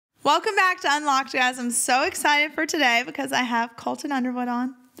Welcome back to Unlocked, guys. I'm so excited for today because I have Colton Underwood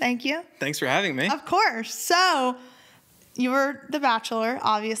on. Thank you. Thanks for having me. Of course. So, you were the Bachelor,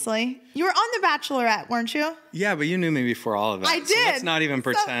 obviously. You were on the Bachelorette, weren't you? Yeah, but you knew me before all of it. I did. So let's not even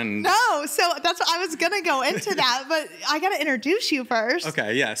pretend. So that's what I was going to go into that, but I got to introduce you first.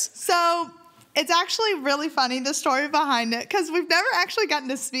 Okay, yes. So, it's actually really funny, the story behind it, because we've never actually gotten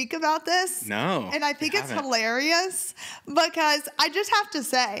to speak about this. No. And I think it's hilarious because I just have to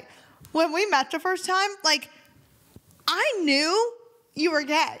say, when we met the first time, like, I knew you were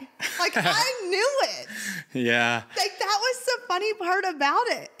gay. Like, I knew it. Yeah. Like, that was the funny part about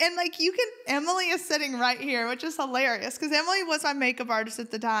it. And, like, Emily is sitting right here, which is hilarious because Emily was my makeup artist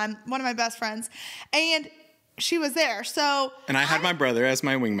at the time, one of my best friends. And she was there. So, and I had my brother as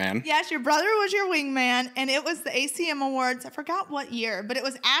my wingman. Yes, your brother was your wingman, and it was the ACM Awards. I forgot what year, but it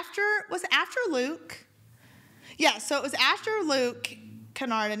was after Luke? Yeah, so it was after Luke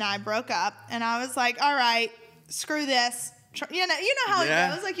Kennard and I broke up, and I was like, all right, screw this. You know how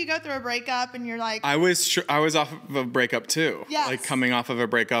it goes. Like, you go through a breakup, and you're like, I was off of a breakup too. Yes. Like, coming off of a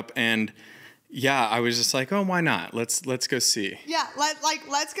breakup, and yeah, I was just like, oh, why not? Let's go see. Yeah,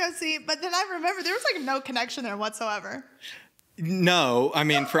 let's go see. But then I remember there was like no connection there whatsoever. No, I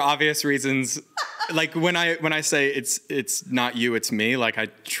mean, for obvious reasons. Like, when I say it's not you, it's me, like, I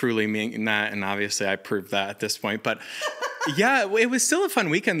truly mean that, and obviously I proved that at this point. But yeah, it was still a fun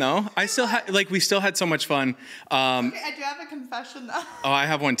weekend though. We still had so much fun. Okay, I do have a confession though. Oh, I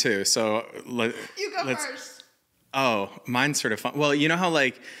have one too. So you go first. Oh, mine's sort of fun. Well, you know how,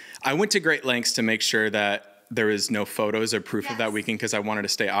 like, I went to great lengths to make sure that there was no photos or proof of that weekend because I wanted to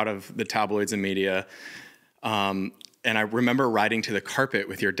stay out of the tabloids and media. And I remember riding to the carpet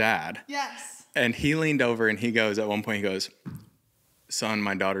with your dad. Yes. And he leaned over and at one point he goes, son,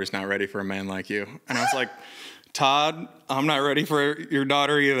 my daughter's not ready for a man like you. And I was like, Todd, I'm not ready for your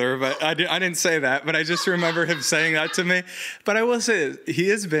daughter either. But I didn't say that, but I just remember him saying that to me. But I will say, he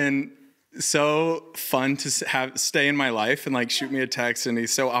has been so fun to stay in my life and, like, shoot me a text, and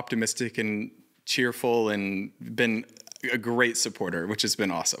he's so optimistic and cheerful and been a great supporter, which has been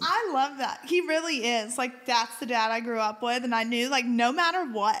awesome. I love that. He really is. Like, that's the dad I grew up with, and I knew, like, no matter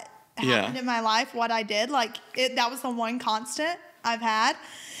what happened in my life, what I did, like, that was the one constant I've had.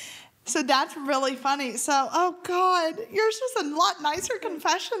 So that's really funny. So, oh God, yours was a lot nicer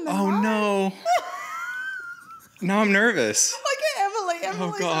confession than mine. Oh no. Now I'm nervous. Look at Emily.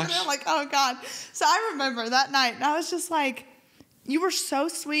 Emily's over there like, oh God. So I remember that night, and I was just like, you were so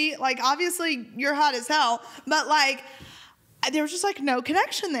sweet. Like, obviously, you're hot as hell, but, like, there was just, like, no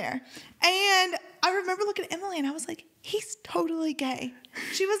connection there. And I remember looking at Emily, and I was like, he's totally gay.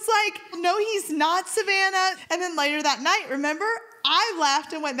 She was like, no, he's not, Savannah. And then later that night, remember, I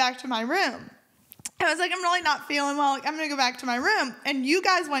left and went back to my room. I was like, I'm really not feeling well. Like, I'm going to go back to my room. And you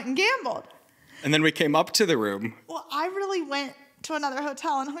guys went and gambled. And then we came up to the room. Well, I really went to another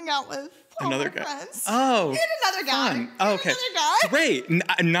hotel and hung out with another my guy. Friends. Oh, and another guy. Fun. Oh, okay. Another guy.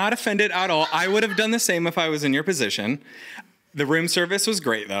 Great. Not offended at all. I would have done the same if I was in your position. The room service was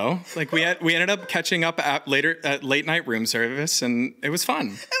great though. Like, we ended up catching up at late night room service, and it was fun. It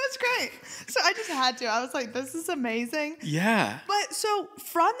was great. So I just had to. I was like, this is amazing. Yeah. But so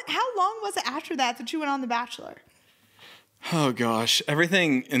how long was it after that you went on The Bachelor? Oh gosh,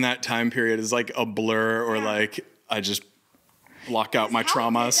 everything in that time period is like a blur, or like I just block out my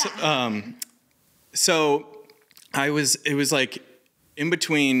traumas. So it was like in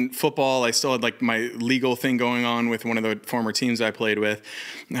between football, I still had, like, my legal thing going on with one of the former teams I played with.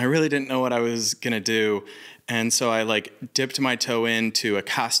 And I really didn't know what I was going to do. And so I, like, dipped my toe into a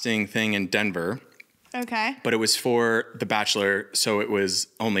casting thing in Denver. Okay. But it was for The Bachelor, so it was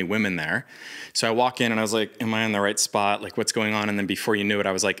only women there. So I walk in and I was like, am I in the right spot? Like, what's going on? And then before you knew it,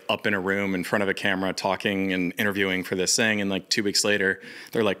 I was, like, up in a room in front of a camera talking and interviewing for this thing. And, like, 2 weeks later,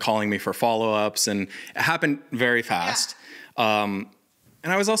 they're, like, calling me for follow-ups. And it happened very fast. Yeah.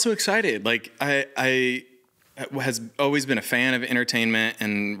 And I was also excited. Like, I has always been a fan of entertainment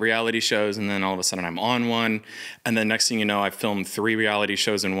and reality shows, and then all of a sudden I'm on one, and then next thing you know, I filmed 3 reality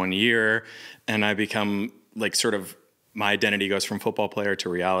shows in 1 year, and I become, like, sort of, my identity goes from football player to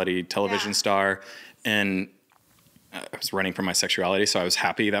reality television star, and I was running from my sexuality, so I was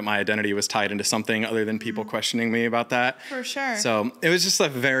happy that my identity was tied into something other than people questioning me about that. For sure. So it was just a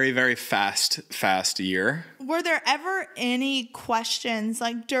very, very fast year. Were there ever any questions,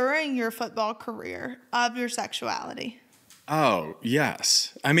 like, during your football career of your sexuality? Oh,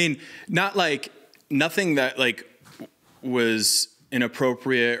 yes. I mean, not like, nothing that, like, was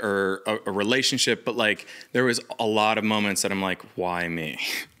inappropriate or a relationship, but, like, there was a lot of moments that I'm like, why me?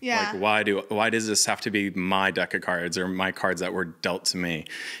 Yeah. Like, why does this have to be my deck of cards or my cards that were dealt to me?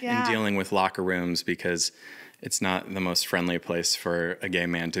 And dealing with locker rooms, because it's not the most friendly place for a gay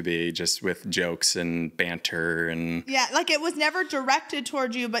man to be, just with jokes and banter and... Yeah, like it was never directed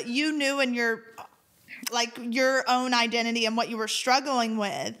towards you, but you knew in your own identity and what you were struggling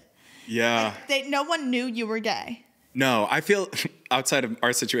with. Yeah. Like no one knew you were gay. No, I feel, outside of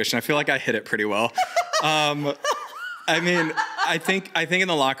our situation, I feel like I hid it pretty well. I mean, I think in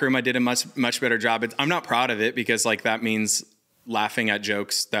the locker room I did a much better job. I'm not proud of it, because like that means laughing at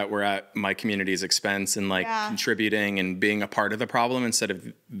jokes that were at my community's expense and like contributing and being a part of the problem instead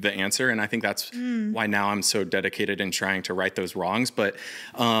of the answer. And I think that's why now I'm so dedicated in trying to right those wrongs. But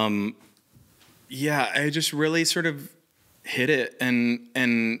yeah, I just really sort of hit it. And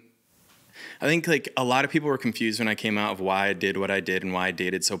I think like a lot of people were confused when I came out of why I did what I did and why I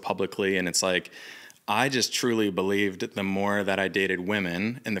dated so publicly. And it's like, I just truly believed the more that I dated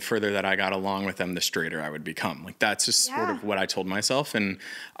women and the further that I got along with them, the straighter I would become. Like that's just sort of what I told myself, and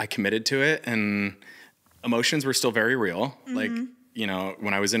I committed to it, and emotions were still very real. Like, you know,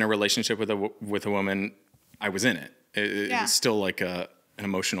 when I was in a relationship with a woman, I was in it. It was still like an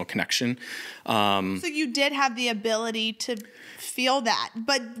emotional connection. So you did have the ability to feel that,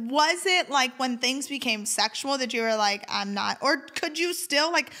 but was it like when things became sexual that you were like, I'm not, or could you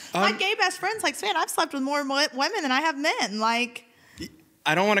still like my gay best friends like, man, I've slept with more women than I have men. Like,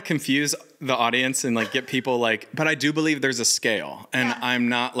 I don't want to confuse the audience and like get people like, but I do believe there's a scale, and I'm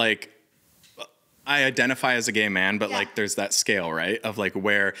not like, I identify as a gay man, but like there's that scale, right? Of like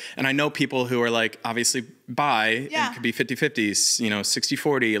where, and I know people who are like obviously bi, and it could be 50-50s, you know,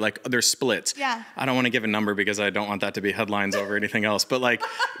 60-40, like there's splits. Yeah. I don't want to give a number because I don't want that to be headlines over anything else, but like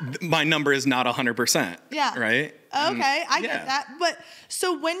my number is not 100%. Yeah. Right? Okay. I get that. But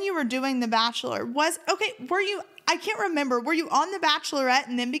so when you were doing The Bachelor, were you, I can't remember, were you on The Bachelorette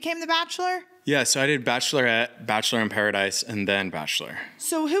and then became The Bachelor? Yeah, so I did Bachelorette, Bachelor in Paradise, and then Bachelor.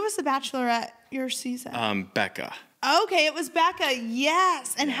 So who was the Bachelorette your season? Becca. Okay, it was Becca,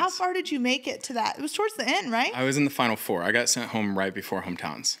 yes. And how far did you make it to that? It was towards the end, right? I was in the final 4. I got sent home right before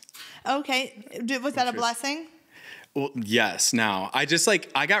hometowns. Okay, was that a blessing? Well, yes. Now, I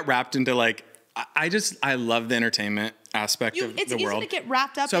got wrapped into like, I love the entertainment aspect of the world. It's easy to get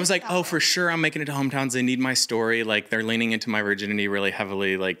wrapped up. So I was like, oh, for sure, I'm making it to hometowns. They need my story. Like, they're leaning into my virginity really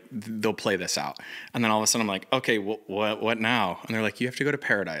heavily. Like, they'll play this out. And then all of a sudden, I'm like, okay, what now? And they're like, you have to go to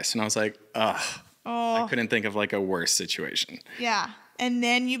Paradise. And I was like, ugh. I couldn't think of like a worse situation. Yeah. And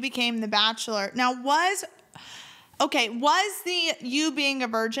then you became The Bachelor. Now, was the you being a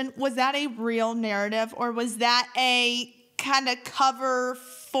virgin, was that a real narrative, or was that a kind of cover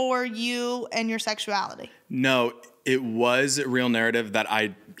for you and your sexuality? No, it was a real narrative that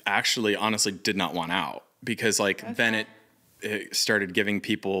I actually honestly did not want out, because like then it started giving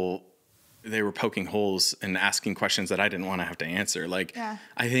people, they were poking holes and asking questions that I didn't want to have to answer. Like,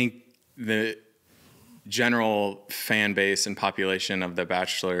 I think the general fan base and population of the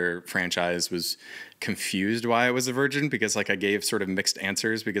Bachelor franchise was confused why I was a virgin, because like I gave sort of mixed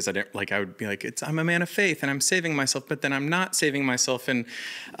answers, because I didn't like, I would be like, I'm a man of faith and I'm saving myself, but then I'm not saving myself, and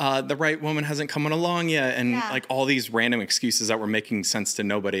the right woman hasn't come along yet, and like all these random excuses that were making sense to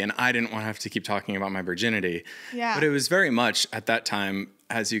nobody, and I didn't want to have to keep talking about my virginity. But it was very much at that time,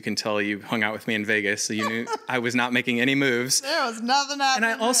 as you can tell, you hung out with me in Vegas, so you knew I was not making any moves. There was nothing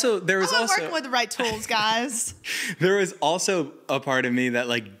happening. And there was also working with the right tools, guys. There was also a part of me that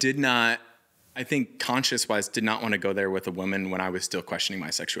like did not, I think conscious-wise, did not want to go there with a woman when I was still questioning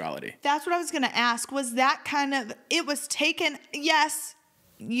my sexuality. That's what I was going to ask. Was that kind of, it was taken, yes,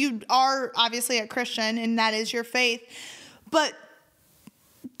 you are obviously a Christian and that is your faith, but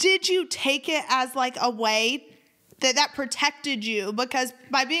did you take it as like a way that protected you? Because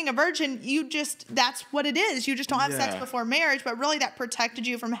by being a virgin, that's what it is. You just don't have sex before marriage, but really that protected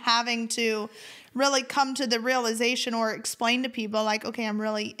you from having to really come to the realization or explain to people like, okay, I'm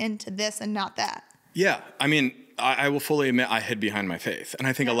really into this and not that. Yeah. I mean, I will fully admit I hid behind my faith. And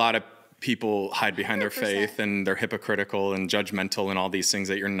I think a lot of people hide behind 100%. Their faith, and they're hypocritical and judgmental and all these things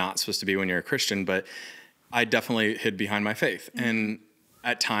that you're not supposed to be when you're a Christian. But I definitely hid behind my faith. Mm-hmm. And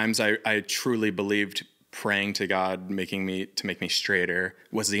at times I truly believed praying to God, make me straighter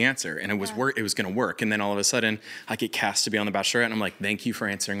was the answer, and it was it was going to work. And then all of a sudden I get cast to be on The Bachelorette, and I'm like, thank you for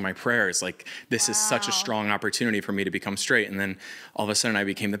answering my prayers. Like, this is such a strong opportunity for me to become straight. And then all of a sudden I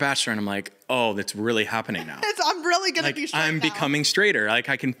became The Bachelor, and I'm like, oh, that's really happening now. I'm really going to be straight now. I'm becoming straighter. Like,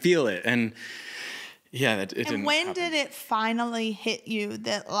 I can feel it. And it didn't. And when did it finally hit you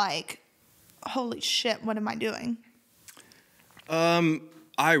that like, holy shit, what am I doing?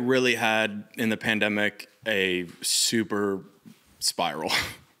 I really had, in the pandemic, a super spiral.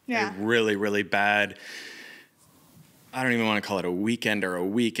 Yeah. A really, really bad, I don't even want to call it a weekend or a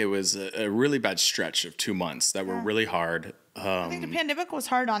week. It was a really bad stretch of 2 months that were really hard. I think the pandemic was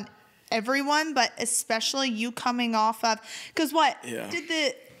hard on everyone, but especially you coming off of, because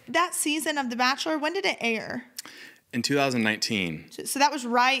that season of The Bachelor, when did it air? In 2019. So that was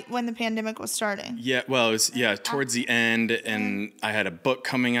right when the pandemic was starting. Yeah, well, it was, towards the end, and I had a book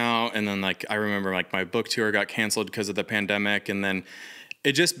coming out, and then, like, I remember, like, my book tour got canceled because of the pandemic, and then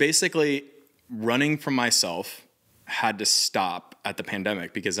it just basically, running from myself had to stop at the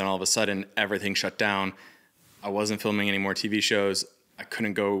pandemic, because then all of a sudden, everything shut down. I wasn't filming any more TV shows. I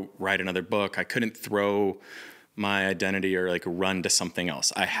couldn't go write another book. I couldn't throw my identity or like run to something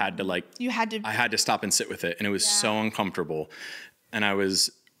else. I had to I had to stop and sit with it. And it was so uncomfortable. And I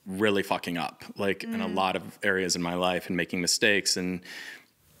was really fucking up, like in a lot of areas in my life, and making mistakes and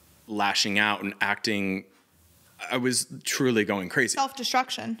lashing out and acting. I was truly going crazy.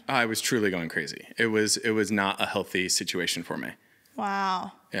 Self-destruction. I was truly going crazy. It was not a healthy situation for me.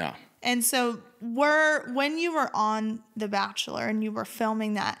 Wow. Yeah. And so when you were on The Bachelor and you were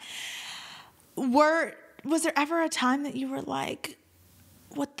filming that, was there ever a time that you were like,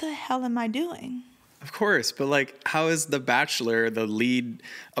 what the hell am I doing? Of course, but like, how is The Bachelor, the lead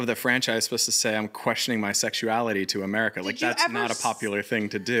of the franchise, supposed to say I'm questioning my sexuality to America? Like, that's not a popular thing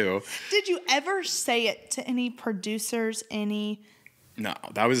to do. Did you ever say it to any producers, No,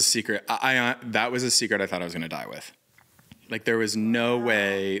 that was a secret. That was a secret I thought I was going to die with. Like, there was no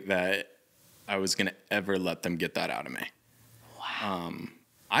way that I was going to ever let them get that out of me. Wow.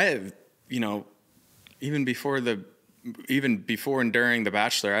 I have, even before and during The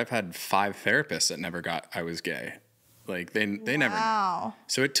Bachelor, I've had 5 therapists that never got I was gay. Like, they never knew.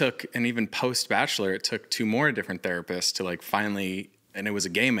 So it took, and even post-Bachelor, it took 2 more different therapists to, like, finally, and it was a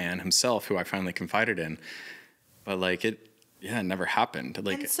gay man himself who I finally confided in. But, like, it never happened.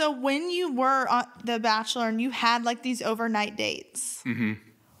 Like, and so when you were on The Bachelor and you had, like, these overnight dates,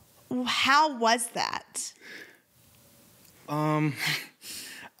 how was that?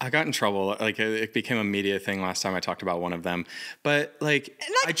 I got in trouble. Like, it became a media thing last time I talked about one of them. But, like,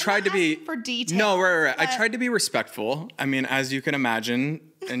 I tried to be for detail. No, right. I tried to be respectful. I mean, as you can imagine,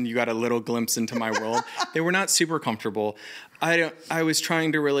 and you got a little glimpse into my world, they were not super comfortable. I was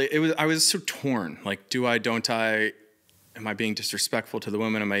trying to really, I was so torn. Like, do I, don't I? Am I being disrespectful to the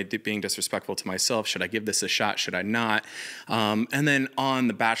women? Am I being disrespectful to myself? Should I give this a shot? Should I not? And then on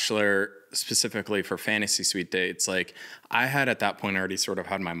The Bachelor, specifically for fantasy suite dates, like, I had at that point already sort of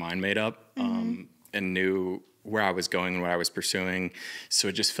had my mind made up and knew where I was going and what I was pursuing. So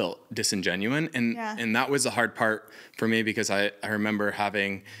it just felt disingenuous. And that was the hard part for me, because I remember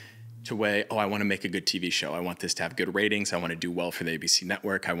having to weigh, I want to make a good TV show. I want this to have good ratings. I want to do well for the ABC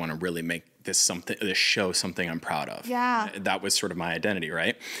network. I want to really make this show something I'm proud of. Yeah. That was sort of my identity,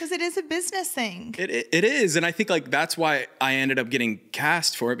 right? Because it is a business thing. It is. And I think, like, that's why I ended up getting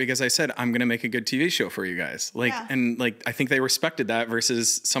cast for it, because I said, I'm going to make a good TV show for you guys. Like, and like, I think they respected that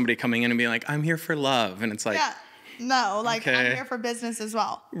versus somebody coming in and being like, I'm here for love. And it's like, no, like, okay. I'm here for business as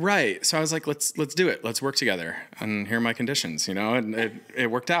well. Right. So I was like, let's do it. Let's work together. And here are my conditions, and it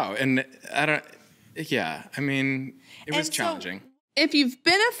worked out. And it was challenging. If you've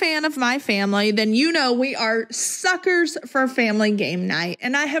been a fan of my family, then you know we are suckers for family game night.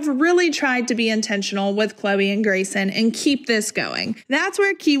 And I have really tried to be intentional with Chloe and Grayson and keep this going. That's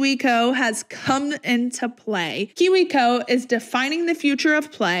where KiwiCo has come into play. KiwiCo is defining the future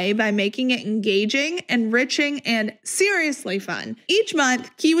of play by making it engaging, enriching, and seriously fun. Each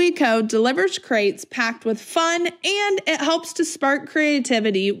month, KiwiCo delivers crates packed with fun, and it helps to spark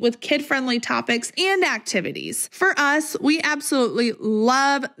creativity with kid-friendly topics and activities. For us, we absolutely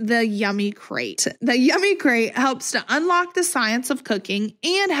love the Yummy Crate. The Yummy Crate helps to unlock the science of cooking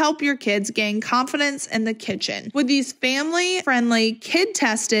and help your kids gain confidence in the kitchen. With these family-friendly,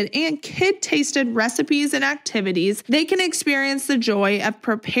 kid-tested, and kid-tasted recipes and activities, they can experience the joy of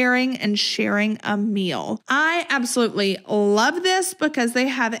preparing and sharing a meal. I absolutely love this because they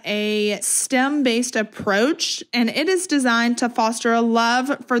have a STEM-based approach, and it is designed to foster a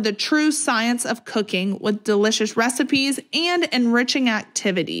love for the true science of cooking with delicious recipes and enriching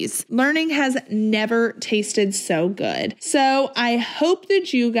activities. Learning has never tasted so good. So I hope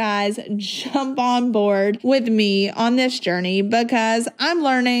that you guys jump on board with me on this journey, because I'm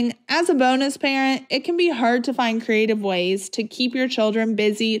learning as a bonus parent, it can be hard to find creative ways to keep your children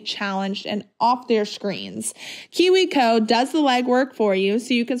busy, challenged, and off their screens. KiwiCo does the legwork for you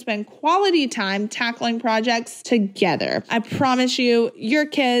so you can spend quality time tackling projects together. I promise you, your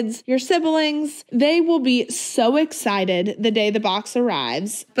kids, your siblings, they will be so excited the day the box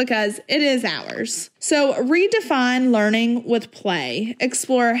arrives, because it is ours. So redefine learning with play.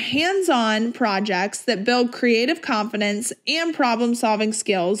 Explore hands-on projects that build creative confidence and problem-solving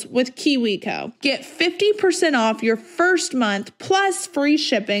skills with KiwiCo. Get 50% off your first month plus free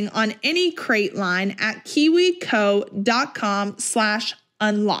shipping on any crate line at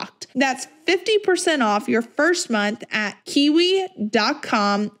kiwico.com/unlocked. That's 50% off your first month at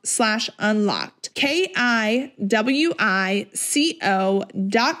kiwi.com/unlocked.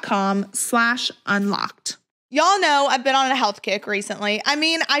 kiwico.com/unlocked. Y'all know I've been on a health kick recently. I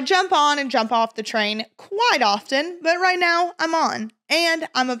mean, I jump on and jump off the train quite often, but right now I'm on, and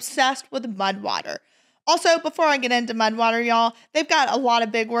I'm obsessed with mud water. Also, before I get into mud water, y'all, they've got a lot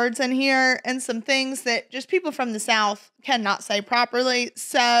of big words in here and some things that just people from the South cannot say properly,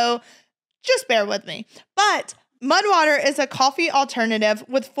 so just bear with me. But mud water is a coffee alternative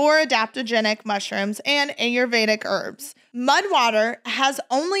with 4 adaptogenic mushrooms and Ayurvedic herbs. Mud water has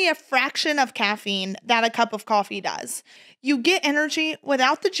only a fraction of caffeine that a cup of coffee does. You get energy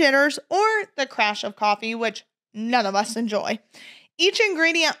without the jitters or the crash of coffee, which none of us enjoy. Each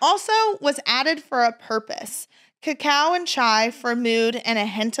ingredient also was added for a purpose. Cacao and chai for mood and a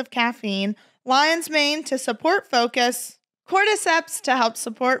hint of caffeine, lion's mane to support focus, cordyceps to help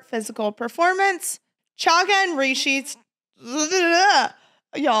support physical performance, chaga and reishi,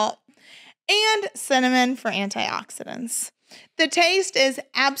 y'all, and cinnamon for antioxidants. The taste is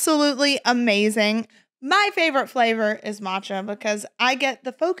absolutely amazing. My favorite flavor is matcha because I get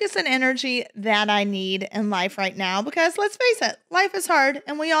the focus and energy that I need in life right now because let's face it, life is hard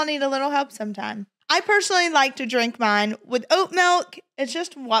and we all need a little help sometime. I personally like to drink mine with oat milk. It's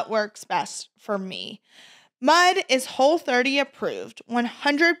just what works best for me. Mud is Whole30 approved,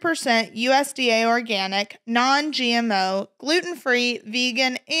 100% USDA organic, non-GMO, gluten-free,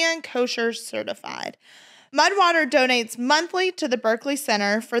 vegan, and kosher certified. Mudwater donates monthly to the Berkeley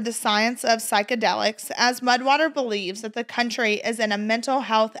Center for the Science of Psychedelics, as Mudwater believes that the country is in a mental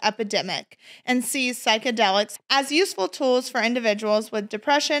health epidemic and sees psychedelics as useful tools for individuals with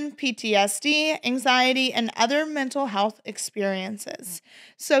depression, PTSD, anxiety, and other mental health experiences.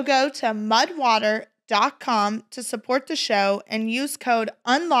 So go to mudwater.com to support the show and use code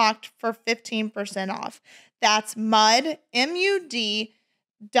UNLOCKED for 15% off. That's mud, M-U-D,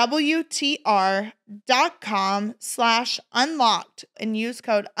 WTR.com/unlocked and use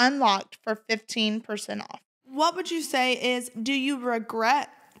code unlocked for 15% off. What would you say is, do you regret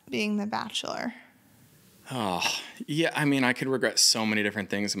being the Bachelor? Oh, yeah. I mean, I could regret so many different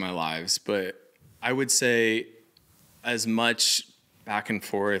things in my lives, but I would say as much back and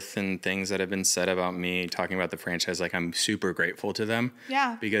forth and things that have been said about me talking about the franchise, like I'm super grateful to them.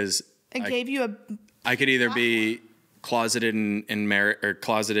 Yeah. Because it gave you a I could either be closeted and married, or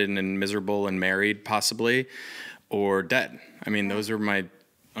closeted and miserable and married possibly, or dead. I mean, those are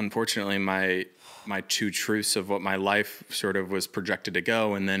unfortunately my 2 truths of what my life sort of was projected to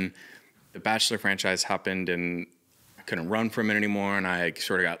go. And then the Bachelor franchise happened and I couldn't run from it anymore. And I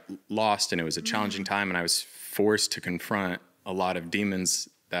sort of got lost and it was a challenging time and I was forced to confront a lot of demons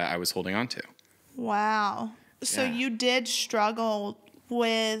that I was holding on to. Wow. So you did struggle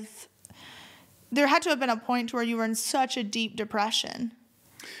with, there had to have been a point to where you were in such a deep depression.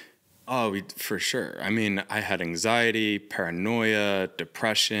 Oh, for sure. I mean, I had anxiety, paranoia,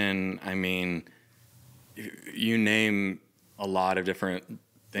 depression. I mean, you name a lot of different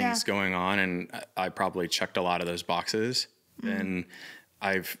things going on, and I probably checked a lot of those boxes. And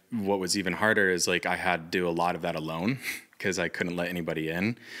what was even harder is like I had to do a lot of that alone because I couldn't let anybody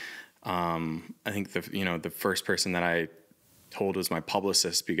in. I think the first person that I told was my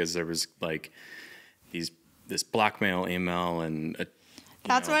publicist because there was like this blackmail email and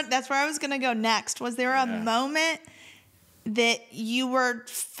that's where I was gonna go next. Was there a moment that you were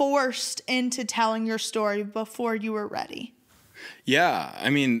forced into telling your story before you were ready? Yeah, I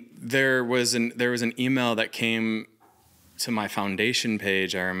mean there was an email that came to my foundation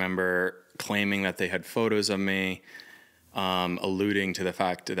page. I remember claiming that they had photos of me, alluding to the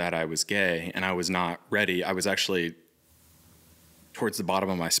fact that I was gay, and I was not ready. I was actually towards the bottom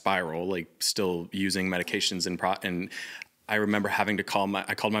of my spiral, like still using medications and I remember having to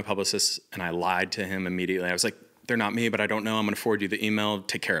I called my publicist and I lied to him immediately. I was like, they're not me, but I don't know. I'm going to forward you the email.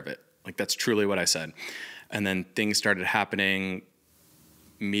 Take care of it. Like that's truly what I said. And then things started happening.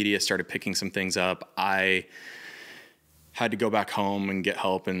 Media started picking some things up. I had to go back home and get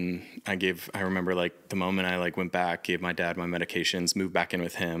help. And I remember like the moment I like went back, gave my dad my medications, moved back in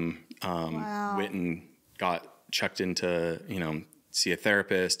with him, went and got checked into, see a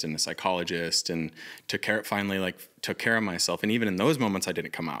therapist and a psychologist and took care of myself. And even in those moments, I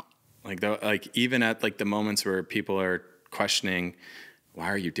didn't come out. Even at like the moments where people are questioning why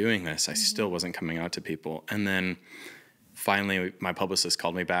are you doing this? I still wasn't coming out to people. And then finally my publicist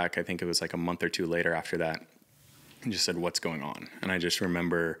called me back. I think it was like a month or two later after that, and just said, what's going on? And I just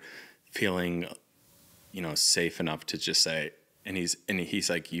remember feeling, safe enough to just say, and he's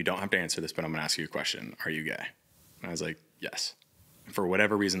like, you don't have to answer this, but I'm gonna ask you a question. Are you gay? And I was like, yes. And for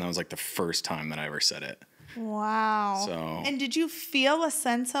whatever reason, that was like the first time that I ever said it. Wow. So. And did you feel a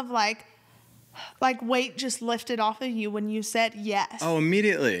sense of like weight just lifted off of you when you said yes? Oh,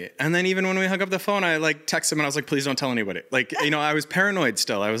 immediately. And then even when we hung up the phone, I like texted him and I was like, please don't tell anybody. Like, I was paranoid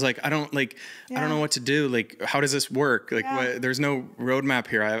still. I was like, I don't know what to do. Like, how does this work? Like, there's no roadmap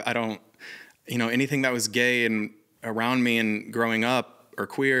here. I don't, anything that was gay and around me and growing up or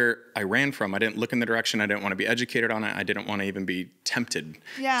queer, I ran from. I didn't look in the direction. I didn't want to be educated on it. I didn't want to even be tempted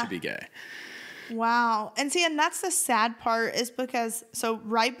to be gay. Wow. And that's the sad part is because, so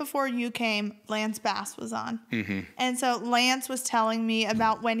right before you came, Lance Bass was on. Mm-hmm. And so Lance was telling me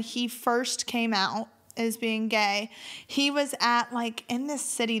about when he first came out as being gay. He was at in this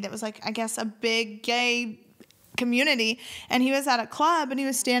city that was I guess a big gay community, and he was at a club and he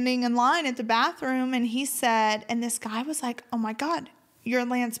was standing in line at the bathroom, and he said, and this guy was like, oh my God, you're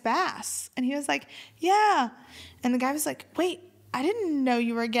Lance Bass. And he was like, yeah. And the guy was like, wait, I didn't know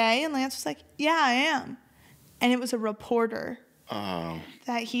you were gay. And Lance was like, yeah, I am. And it was a reporter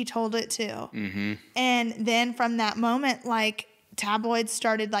that he told it to. Mm-hmm. And then from that moment, tabloids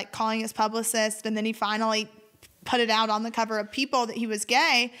started calling his publicist, and then he finally put it out on the cover of People that he was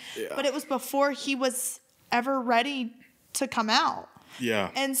gay. Yeah. But it was before he was ever ready to come out.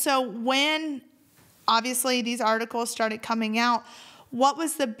 Yeah. And so when obviously these articles started coming out, what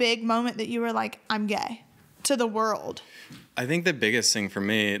was the big moment that you were like, I'm gay to the world? I think the biggest thing for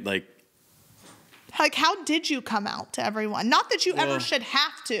me, how did you come out to everyone? Not that you ever should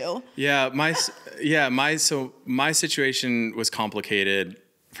have to. Yeah, my situation was complicated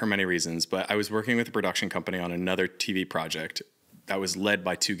for many reasons, but I was working with a production company on another TV project that was led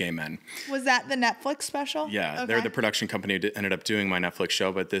by two gay men. Was that the Netflix special? Yeah, okay. They're the production company who ended up doing my Netflix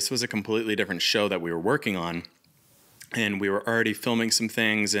show, but this was a completely different show that we were working on, and we were already filming some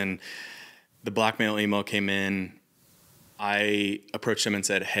things, and the blackmail email came in. I approached them and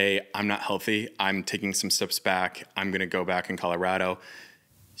said, hey, I'm not healthy. I'm taking some steps back. I'm going to go back in Colorado.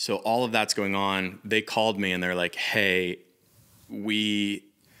 So all of that's going on. They called me and they're like, hey, we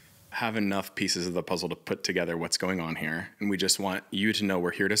have enough pieces of the puzzle to put together what's going on here. And we just want you to know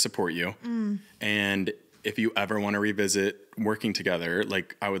we're here to support you. Mm. And if you ever want to revisit working together,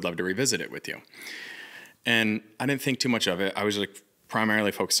 I would love to revisit it with you. And I didn't think too much of it. I was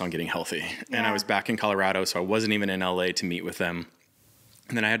primarily focused on getting healthy. Yeah. And I was back in Colorado, so I wasn't even in LA to meet with them.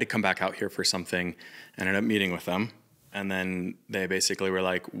 And then I had to come back out here for something. I ended up meeting with them. And then they basically were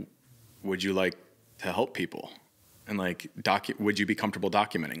like, would you like to help people? And would you be comfortable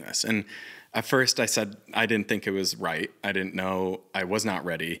documenting this? And at first I said, I didn't think it was right. I didn't know, I was not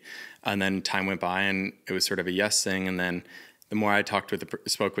ready. And then time went by and it was sort of a yes thing. And then the more I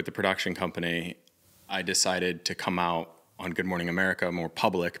spoke with the production company, I decided to come out on Good Morning America more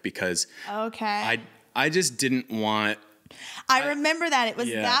public because I just didn't want. I remember that. It was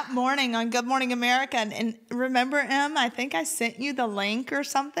that morning on Good Morning America. And remember, Em, I think I sent you the link or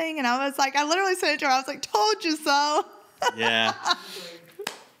something. And I was like, I literally sent it to her. I was like, told you so. Yeah.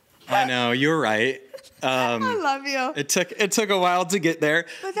 I know. You're right. I love you. It took a while to get there.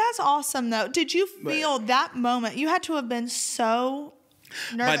 But that's awesome, though. Did you feel that moment? You had to have been so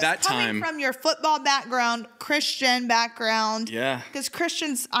nervous. By that time, coming from your football background, Christian background. Yeah. Because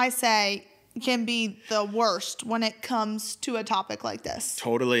Christians, I say, can be the worst when it comes to a topic like this.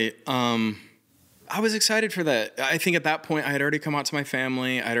 Totally. I was excited for that. I think at that point I had already come out to my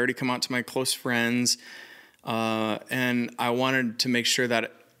family. I'd already come out to my close friends. And I wanted to make sure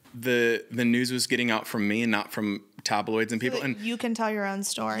that the news was getting out from me and not from tabloids and people. So that you can tell your own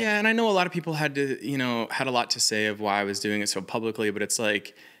story. Yeah. And I know a lot of people had a lot to say of why I was doing it so publicly, but it's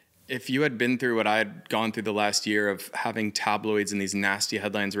like, if you had been through what I had gone through the last year of having tabloids and these nasty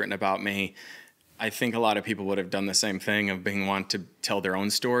headlines written about me, I think a lot of people would have done the same thing of being want to tell their own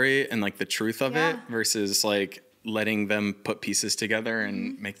story and the truth of it versus letting them put pieces together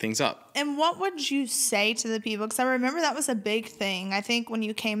and make things up. And what would you say to the people? Because I remember that was a big thing. I think when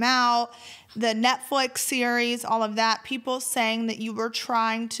you came out, the Netflix series, all of that, people saying that you were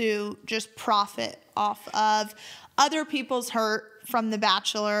trying to just profit off of other people's hurt from The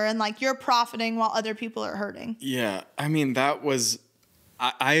Bachelor and you're profiting while other people are hurting. Yeah. I mean, that was,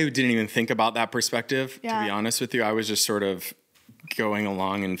 I didn't even think about that perspective, to be honest with you. I was just sort of going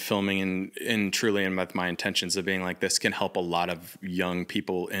along and filming and truly with my intentions of being this can help a lot of young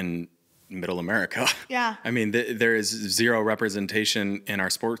people in middle America. Yeah. I mean, there is zero representation in our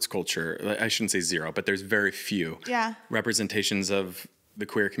sports culture. I shouldn't say zero, but there's very few representations of the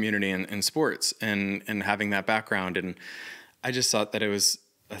queer community in sports and having that background. And I just thought that it was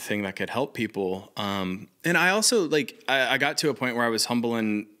a thing that could help people. And I also I got to a point where I was humble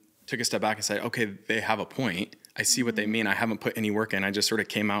and took a step back and said, okay, they have a point. I see what they mean. I haven't put any work in. I just sort of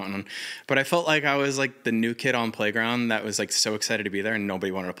came out but I felt like I was like the new kid on playground that was like so excited to be there and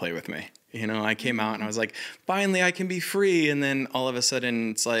nobody wanted to play with me. You know, I came out and I was like, finally I can be free. And then all of a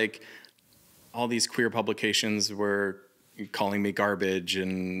sudden it's like all these queer publications were calling me garbage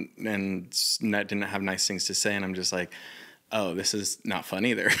and didn't have nice things to say. And I'm just like, oh, this is not fun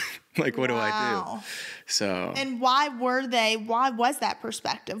either. Like, what do I do? So. And why was that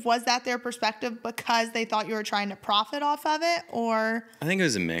perspective? Was that their perspective because they thought you were trying to profit off of it, or? I think it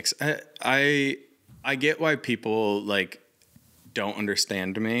was a mix. I get why people like don't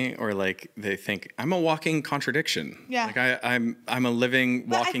understand me, or like they think I'm a walking contradiction. Yeah. Like I'm a living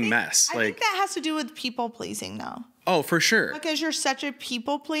walking mess. I think that has to do with people pleasing though. Oh, for sure. Because you're such a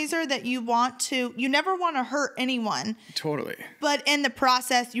people pleaser that you never want to hurt anyone. Totally. But in the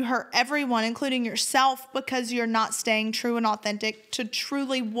process, you hurt everyone, including yourself, because you're not staying true and authentic to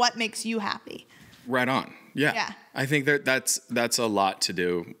truly what makes you happy. Right on. Yeah. I think that's a lot to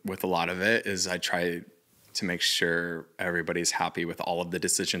do with a lot of it is I try to make sure everybody's happy with all of the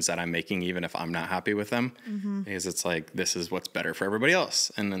decisions that I'm making, even if I'm not happy with them. Mm-hmm. Because it's like, this is what's better for everybody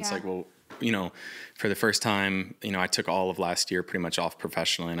else. And it's like, well, you know, for the first time, you know, I took all of last year pretty much off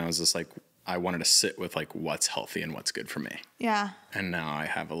professionally. And I was just like, I wanted to sit with like what's healthy and what's good for me. Yeah. And now I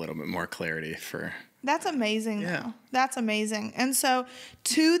have a little bit more clarity for. That's amazing though. That's amazing. And so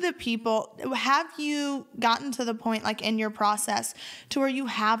to the people, have you gotten to the point like in your process to where you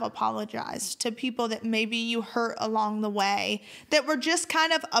have apologized to people that maybe you hurt along the way that were just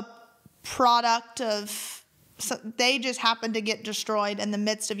kind of a product of, so they just happened to get destroyed in the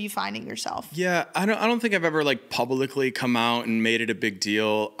midst of you finding yourself? Yeah, I don't think I've ever like publicly come out and made it a big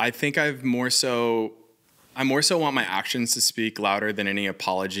deal. I think I more so want my actions to speak louder than any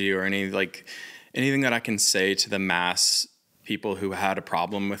apology or anything that I can say to the mass people who had a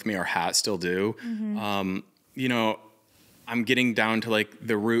problem with me or still do. Mm-hmm. You know, I'm getting down to like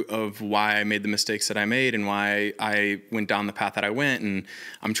the root of why I made the mistakes that I made and why I went down the path that I went. And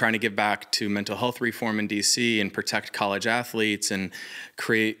I'm trying to give back to mental health reform in DC and protect college athletes and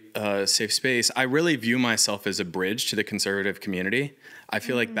create a safe space. I really view myself as a bridge to the conservative community. I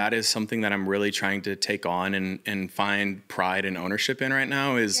feel like that is something that I'm really trying to take on and find pride and ownership in right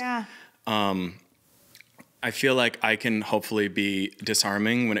now is, I feel like I can hopefully be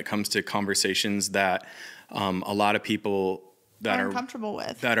disarming when it comes to conversations that a lot of people that are uncomfortable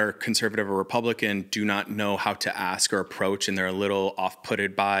with, that are conservative or Republican, do not know how to ask or approach, and they're a little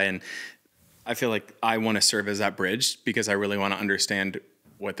off-putted by. And I feel like I want to serve as that bridge because I really want to understand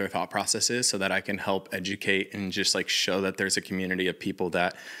what their thought process is, so that I can help educate and just like show that there's a community of people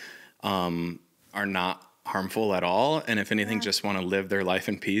that are not harmful at all, and if anything, just want to live their life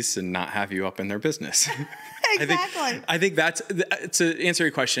in peace and not have you up in their business. Exactly. I think that's to answer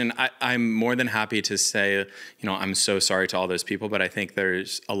your question. I'm more than happy to say, you know, I'm so sorry to all those people, but I think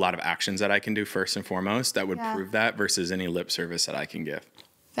there's a lot of actions that I can do first and foremost that would prove that versus any lip service that I can give.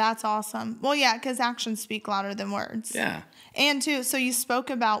 That's awesome. Well, yeah, because actions speak louder than words. Yeah. And too, so you spoke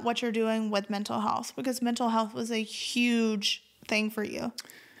about what you're doing with mental health, because mental health was a huge thing for you.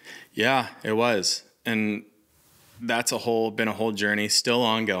 Yeah, it was. And that's been a whole journey, still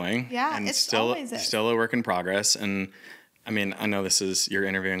ongoing. Yeah, and it's still always still a work in progress. And I mean, I know you're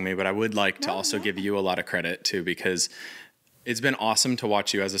interviewing me, but I would like to also give you a lot of credit too, because it's been awesome to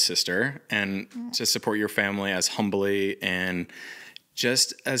watch you as a sister and to support your family as humbly and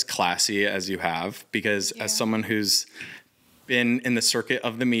just as classy as you have. Because as someone who's been in the circuit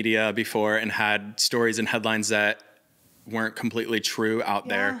of the media before and had stories and headlines that weren't completely true out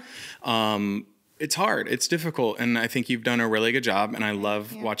there, it's hard. It's difficult. And I think you've done a really good job. And I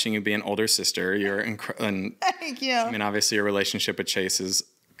love watching you be an older sister. Thank you. I mean, obviously your relationship with Chase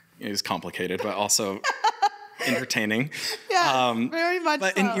is complicated, but also entertaining. Yeah, very much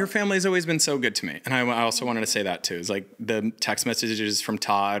but so. And your family's always been so good to me. And I also wanted to say that too. It's like the text messages from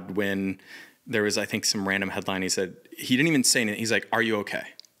Todd when there was, I think, some random headline. He said, he didn't even say anything. He's like, "Are you okay?"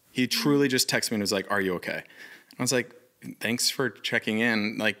 He truly just texted me and was like, "Are you okay?" And I was like, thanks for checking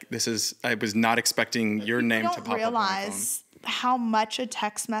in. Like, I was not expecting your name to pop up on my phone. You don't realize how much a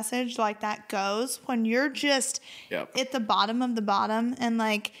text message like that goes when you're just at the bottom of the bottom. And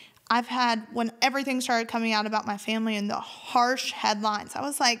like, when everything started coming out about my family and the harsh headlines, I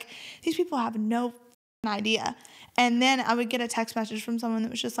was like, these people have no idea. And then I would get a text message from someone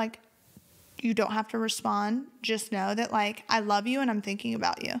that was just like, you don't have to respond. Just know that, like, I love you and I'm thinking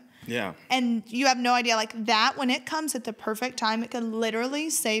about you. Yeah. And you have no idea, like, that when it comes at the perfect time, it could literally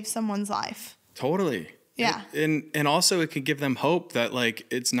save someone's life. Totally. Yeah. And also it could give them hope that, like,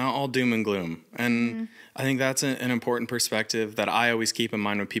 it's not all doom and gloom. And I think that's an important perspective that I always keep in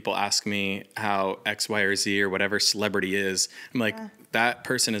mind when people ask me how X, Y, or Z or whatever celebrity is. I'm like, that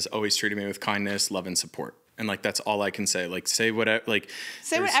person has always treated me with kindness, love, and support. And, like, that's all I can say. Like, say whatever, like,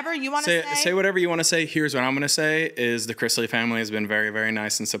 say whatever you want to say. Say whatever you want to say. Here's what I'm going to say is the Chrisley family has been very, very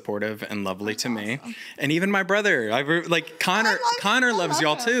nice and supportive and lovely to me. And even my brother, Connor loves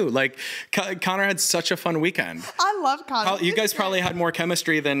y'all too. Like, Connor had such a fun weekend. I love Connor. You guys probably had more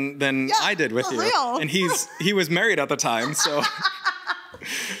chemistry than I did with you. Real. And he was married at the time, so.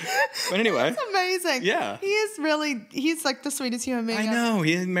 But anyway. That's amazing. Yeah. He's like the sweetest human being ever. I know.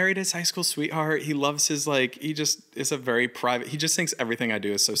 He married his high school sweetheart. He loves his, like, he just is a very private, he just thinks everything I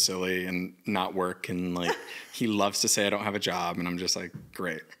do is so silly and not work. And, like, he loves to say I don't have a job. And I'm just like,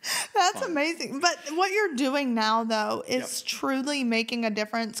 great. That's amazing. But what you're doing now, though, is truly making a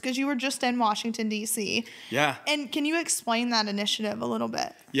difference, because you were just in Washington, D.C. Yeah. And can you explain that initiative a little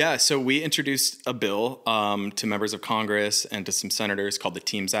bit? Yeah. So we introduced a bill to members of Congress and to some senators called the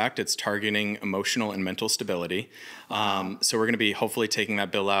TEAMS Act. It's targeting emotional and mental stability. So we're going to be hopefully taking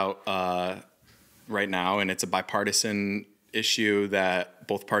that bill out right now. And it's a bipartisan issue that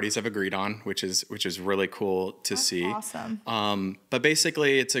both parties have agreed on, which is really cool to see. Awesome. But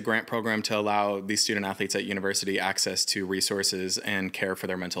basically, it's a grant program to allow these student athletes at university access to resources and care for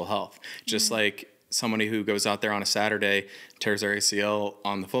their mental health. Just like somebody who goes out there on a Saturday, tears their ACL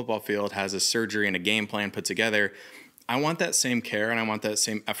on the football field, has a surgery and a game plan put together. I want that same care and I want that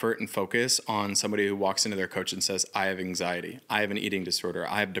same effort and focus on somebody who walks into their coach and says, I have anxiety, I have an eating disorder,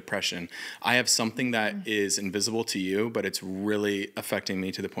 I have depression, I have something that is invisible to you, but it's really affecting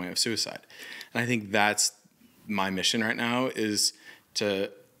me to the point of suicide. And I think that's my mission right now, is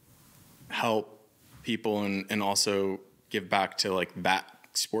to help people and also give back to, like, that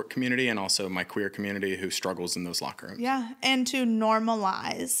sport community and also my queer community who struggles in those locker rooms. Yeah, and to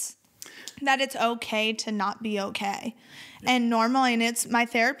normalize that it's okay to not be okay. And normally, and it's, my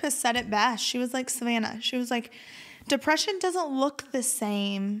therapist said it best. She was like, Savannah, she was like, depression doesn't look the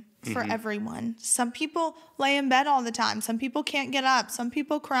same for everyone. Some people lay in bed all the time. Some people can't get up. Some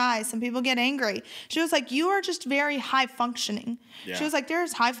people cry. Some people get angry. She was like, you are just very high functioning. Yeah. She was like,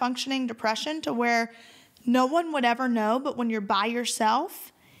 there's high functioning depression to where no one would ever know, but when you're by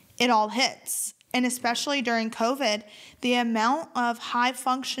yourself, it all hits. And especially during COVID, the amount of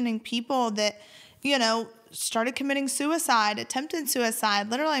high-functioning people that, you know, started committing suicide, attempted suicide.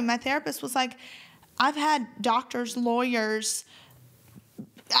 Literally, my therapist was like, I've had doctors, lawyers,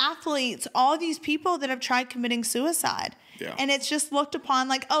 athletes, all these people that have tried committing suicide. Yeah. And it's just looked upon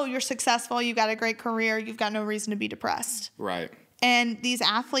like, oh, you're successful, you've got a great career, you've got no reason to be depressed. Right. And these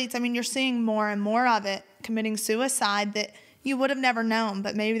athletes, I mean, you're seeing more and more of it, committing suicide, that you would have never known,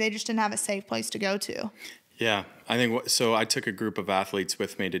 but maybe they just didn't have a safe place to go to. Yeah, I think so. I took a group of athletes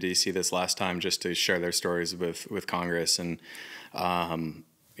with me to DC this last time just to share their stories with Congress, and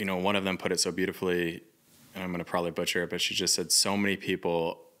you know, one of them put it so beautifully, and I'm going to probably butcher it, but she just said, so many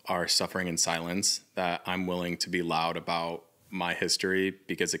people are suffering in silence that I'm willing to be loud about my history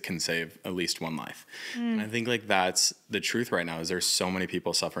because it can save at least one life. And I think, like, that's the truth right now, is there's so many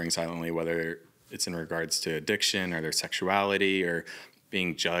people suffering silently, whether it's in regards to addiction or their sexuality or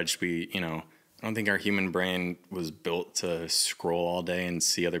being judged. I don't think our human brain was built to scroll all day and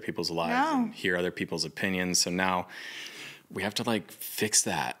see other people's lives and hear other people's opinions. So now we have to, like, fix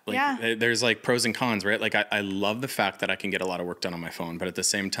that. Like, there's, like, pros and cons, right? Like, I love the fact that I can get a lot of work done on my phone, but at the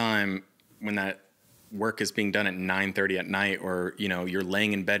same time, when that work is being done at 9:30 at night, or, you know, you're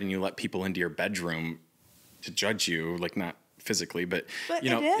laying in bed and you let people into your bedroom to judge you, like, not physically, but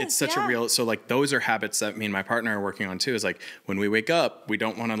you know, it's such a real, so, like, those are habits that me and my partner are working on too, is like, when we wake up, we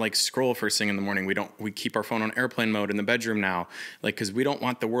don't want to, like, scroll first thing in the morning. We keep our phone on airplane mode in the bedroom now, like, because we don't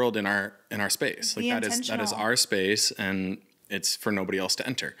want the world in our space. Like, that is our space, and it's for nobody else to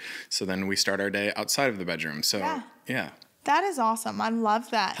enter. So then we start our day outside of the bedroom. So yeah. That is awesome. I love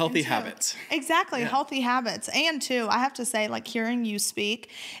that. Healthy habits. Exactly. Yeah. Healthy habits. And too, I have to say, like, hearing you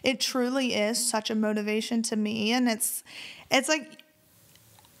speak, it truly is such a motivation to me. And it's like,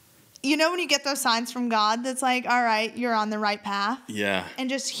 you know, when you get those signs from God, that's like, all right, you're on the right path. Yeah.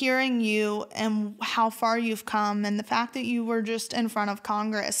 And just hearing you and how far you've come, and the fact that you were just in front of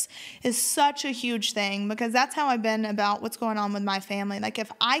Congress is such a huge thing, because that's how I've been about what's going on with my family. Like,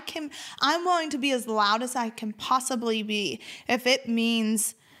 if I'm willing to be as loud as I can possibly be, if it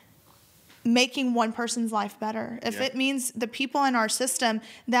means making one person's life better, if it means the people in our system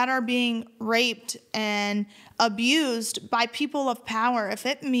that are being raped and abused by people of power, if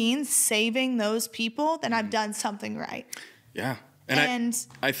it means saving those people, then I've done something right. Yeah. And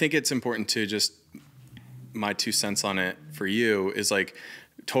I think it's important to just, my 2 cents on it for you is like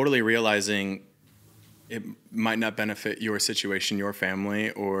totally realizing it might not benefit your situation, your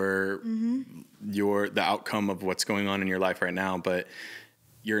family, or the outcome of what's going on in your life right now. But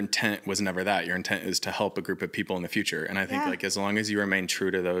your intent was never that. Your intent is to help a group of people in the future. And I think like as long as you remain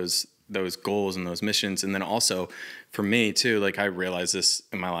true to those goals and those missions, and then also for me too, like I realized this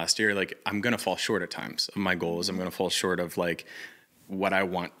in my last year, like I'm going to fall short at times of my goals. I'm going to fall short of like what I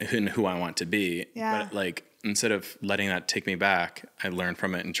want and who I want to be. Yeah. But like, instead of letting that take me back, I learn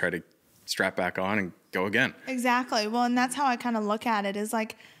from it and try to strap back on and go again. Exactly. Well, and that's how I kind of look at it is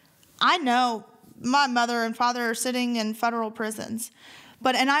like, I know my mother and father are sitting in federal prisons,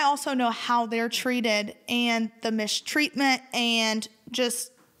 and I also know how they're treated and the mistreatment and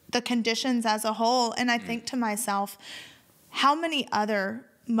just the conditions as a whole. And I think to myself, how many other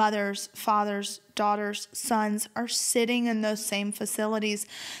mothers, fathers, daughters, sons are sitting in those same facilities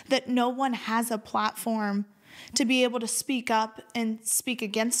that no one has a platform to be able to speak up and speak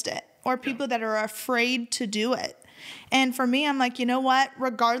against it, or people that are afraid to do it. And for me, I'm like, you know what?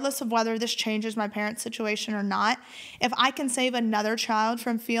 Regardless of whether this changes my parents' situation or not, if I can save another child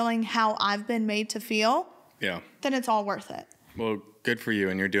from feeling how I've been made to feel, then it's all worth it. Well, good for you.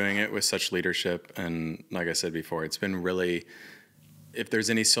 And you're doing it with such leadership. And like I said before, it's been really, if there's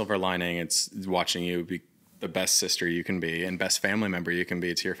any silver lining, it's watching you be the best sister you can be and best family member you can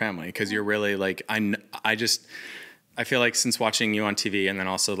be to your family. Because you're really like, I feel like since watching you on TV and then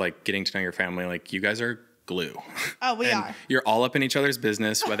also like getting to know your family, like you guys are glue. Oh, we are. You're all up in each other's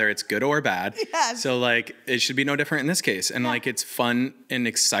business, whether it's good or bad. Yes. So like it should be no different in this case. And like it's fun and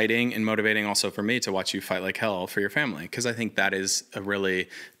exciting and motivating also for me to watch you fight like hell for your family, because I think that is a really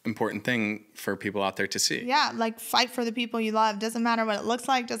important thing for people out there to see. Yeah, like fight for the people you love. Doesn't matter what it looks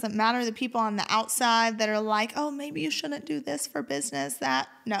like. Doesn't matter the people on the outside that are like, oh, maybe you shouldn't do this for business.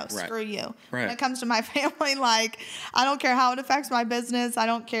 Screw you. Right. When it comes to my family, like I don't care how it affects my business. I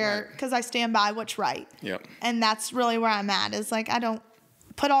don't care because I stand by what's right. Yep. And that's really where I'm at is like I don't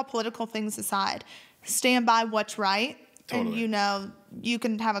put all political things aside. Stand by what's right. Totally. And you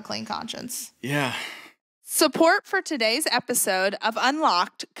can have a clean conscience. Yeah. Support for today's episode of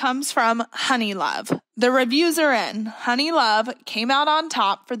Unlocked comes from Honey Love. The reviews are in. Honey Love came out on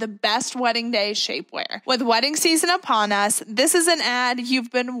top for the best wedding day shapewear. With wedding season upon us, this is an ad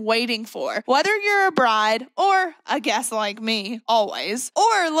you've been waiting for. Whether you're a bride or a guest like me, always,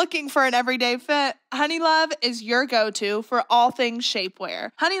 or looking for an everyday fit, Honey Love is your go-to for all things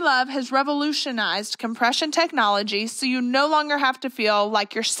shapewear. Honey Love has revolutionized compression technology so you no longer have to feel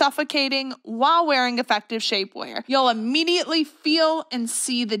like you're suffocating while wearing effective shapewear. You'll immediately feel and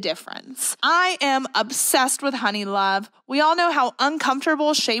see the difference. I am obsessed with Honey Love. We all know how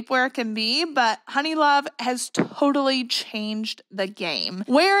uncomfortable shapewear can be, but Honey Love has totally changed the game.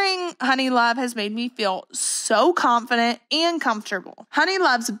 Wearing Honey Love has made me feel so confident and comfortable. Honey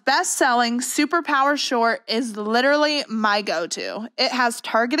Love's best-selling Super Power Short is literally my go-to. It has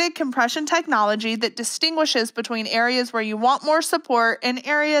targeted compression technology that distinguishes between areas where you want more support and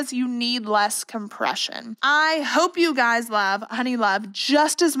areas you need less compression. I hope you guys love Honey Love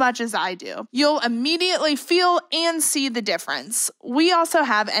just as much as I do. You'll immediately feel and see the difference. We also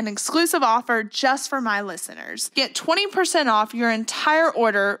have an exclusive offer just for my listeners. Get 20% off your entire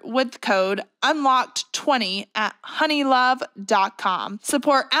order with code UNLOCKED20 at honeylove.com.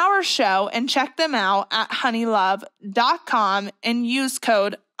 Support our show and check them out at honeylove.com and use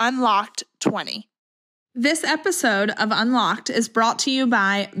code UNLOCKED20. This episode of Unlocked is brought to you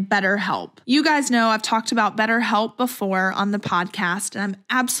by BetterHelp. You guys know I've talked about BetterHelp before on the podcast, and I'm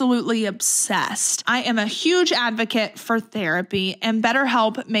absolutely obsessed. I am a huge advocate for therapy, and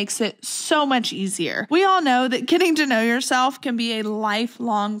BetterHelp makes it so much easier. We all know that getting to know yourself can be a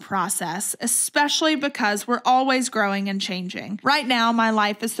lifelong process, especially because we're always growing and changing. Right now, my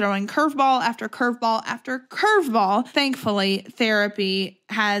life is throwing curveball after curveball after curveball. Thankfully, therapy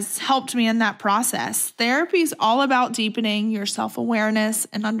has helped me in that process. Therapy is all about deepening your self-awareness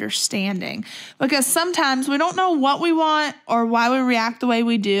and understanding, because sometimes we don't know what we want or why we react the way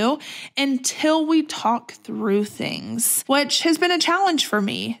we do until we talk through things, which has been a challenge for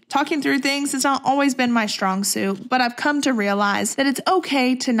me. Talking through things has not always been my strong suit, but I've come to realize that it's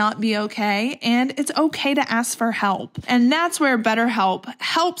okay to not be okay, and it's okay to ask for help. And that's where BetterHelp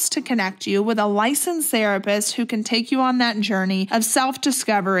helps to connect you with a licensed therapist who can take you on that journey of self-discovery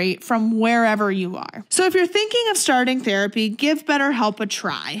discovery from wherever you are. So if you're thinking of starting therapy, give BetterHelp a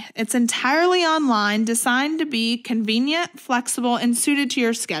try. It's entirely online, designed to be convenient, flexible, and suited to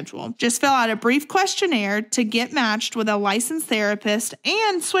your schedule. Just fill out a brief questionnaire to get matched with a licensed therapist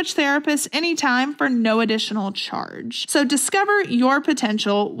and switch therapists anytime for no additional charge. So discover your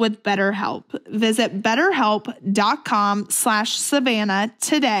potential with BetterHelp. Visit BetterHelp.com/Savannah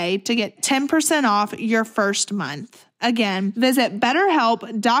today to get 10% off your first month. Again, visit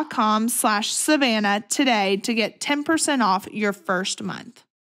BetterHelp.com/Savannah today to get 10% off your first month.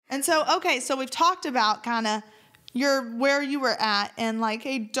 And so, okay, so we've talked about kind of where you were at in like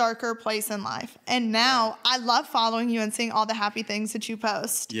a darker place in life. And now I love following you and seeing all the happy things that you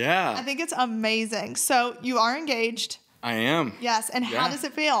post. Yeah. I think it's amazing. So you are engaged. I am. Yes. And how does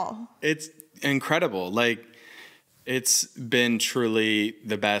it feel? It's incredible. Like, it's been truly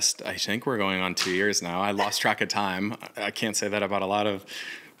the best. I think we're going on 2 years now. I lost track of time. I can't say that about a lot of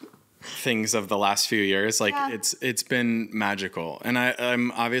things of the last few years. Like, it's been magical. And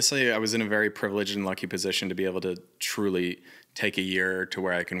I'm obviously, I was in a very privileged and lucky position to be able to truly take a year to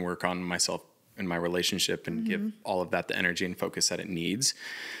where I can work on myself and my relationship and give all of that the energy and focus that it needs.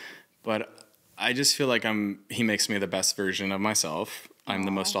 But I just feel like he makes me the best version of myself. I'm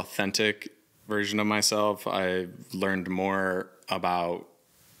the most authentic version of myself. I've learned more about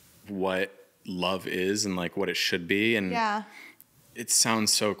what love is and like what it should be. And it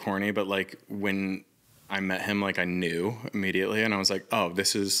sounds so corny, but like when I met him, like I knew immediately, and I was like, oh,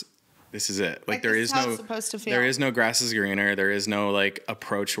 this is it. Like there is no, supposed to feel. There is no grass is greener. There is no like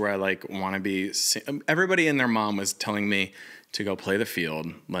approach where I like want to be. Everybody and their mom was telling me to go play the field,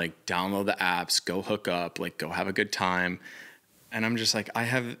 like download the apps, go hook up, like go have a good time. And I'm just like, I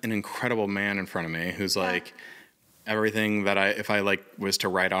have an incredible man in front of me who's like everything that if I like was to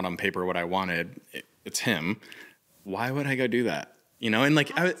write out on paper what I wanted, it's him. Why would I go do that? You know? And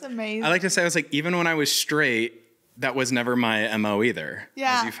like, that's amazing. I like to say, I was like, even when I was straight, that was never my MO either,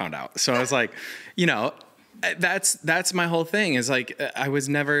 as you found out. So I was like, you know, that's my whole thing is like,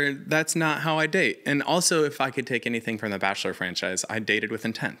 that's not how I date. And also if I could take anything from the Bachelor franchise, I dated with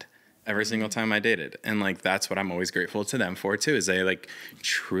intent. Every single time I dated. And like, that's what I'm always grateful to them for too, is they like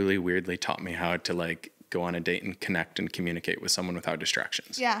truly weirdly taught me how to like go on a date and connect and communicate with someone without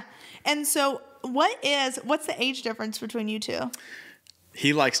distractions. Yeah. And so what's the age difference between you two?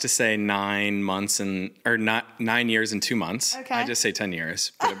 He likes to say 9 months or not 9 years and 2 months. Okay. I just say 10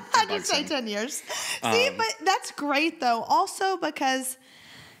 years. But I just say 10 years. See, but that's great though. Also because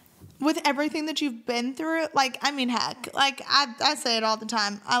with everything that you've been through, like, I mean, heck, like I say it all the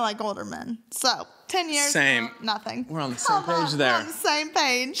time. I like older men. So 10 years, same. Nothing. We're on the same page there. We're on the same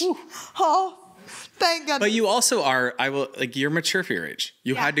page. Ooh. Oh, thank goodness. But you also are, you're mature for your age.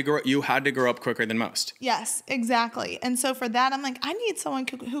 You had to grow up quicker than most. Yes, exactly. And so for that, I'm like, I need someone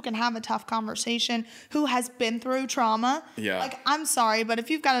who can have a tough conversation, who has been through trauma. Yeah. Like, I'm sorry, but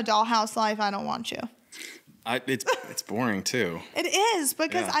if you've got a dollhouse life, I don't want you. It's boring too. It is,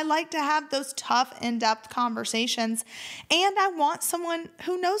 because I like to have those tough, in-depth conversations, and I want someone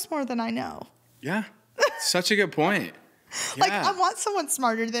who knows more than I know. Yeah, such a good point. Like, I want someone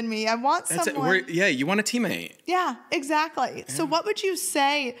smarter than me. I want someone. You want a teammate. Yeah, exactly. Yeah. So what would you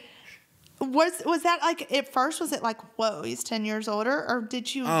say? Was that like, at first, was it like, whoa, he's 10 years older? Or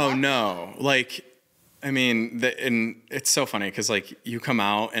did you? Oh, no. Like, I mean, and it's so funny because like you come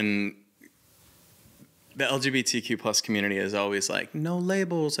out and the LGBTQ plus community is always like, no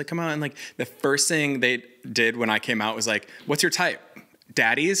labels. Like, come out. And like the first thing they did when I came out was like, what's your type?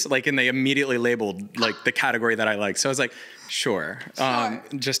 Daddies? Like, and they immediately labeled like the category that I like. So I was like, sure.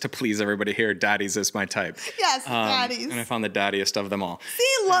 Just to please everybody here, daddies is my type. Yes, daddies. And I found the daddiest of them all.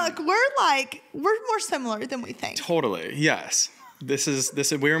 See, look, we're more similar than we think. Totally. Yes. This is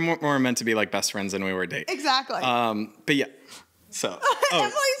we were more meant to be like best friends than we were dating. Exactly. But yeah. So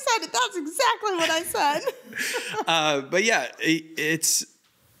Emily said it. That's exactly what I said. But yeah, it's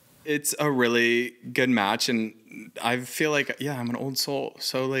a really good match, and I feel like I'm an old soul,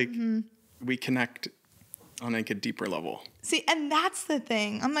 so like we connect on like a deeper level. See, and that's the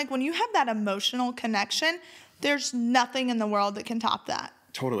thing. I'm like, when you have that emotional connection, there's nothing in the world that can top that.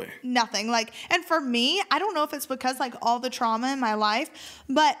 Totally. Nothing. Like, and for me, I don't know if it's because like all the trauma in my life,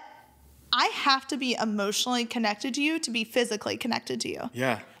 but I have to be emotionally connected to you to be physically connected to you.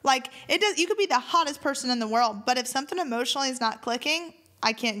 Yeah. Like, you could be the hottest person in the world, but if something emotionally is not clicking,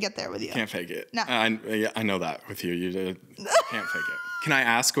 I can't get there with you. Can't fake it. No. I know that with you. You can't fake it. Can I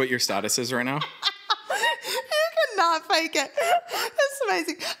ask what your status is right now? You cannot fake it. It's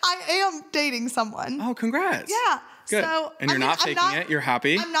amazing. I am dating someone. Oh, congrats. Yeah. Good. So, and you're not faking it? You're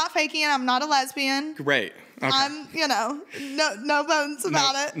happy? I'm not faking it. I'm not a lesbian. Great. Okay. I'm, no bones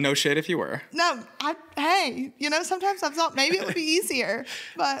about it. No shade if you were. No, hey, sometimes I've thought maybe it would be easier,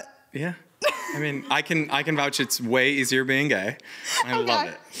 but. Yeah. I mean, I can vouch it's way easier being gay. I love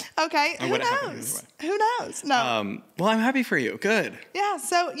it. Okay. Who knows? Who knows? No. Well, I'm happy for you. Good. Yeah.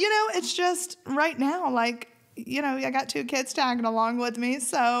 So, it's just right now, like, I got 2 kids tagging along with me.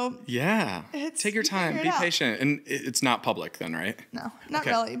 So. Yeah. Take your time. Be patient. And it's not public then, right? No, not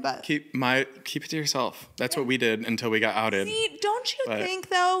really, but. Keep it to yourself. That's what we did until we got outed. See, don't you think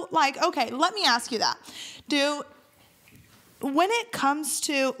though, like, okay, let me ask you that. When it comes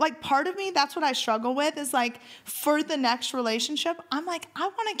to, like, part of me, that's what I struggle with is, like, for the next relationship, I'm like, I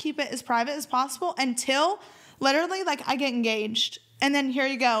want to keep it as private as possible until literally, like, I get engaged. And then here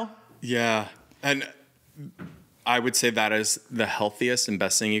you go. Yeah. And I would say that is the healthiest and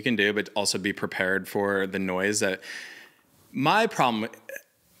best thing you can do, but also be prepared for the noise that my problem,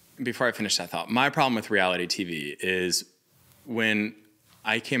 before I finish that thought, my problem with reality TV is when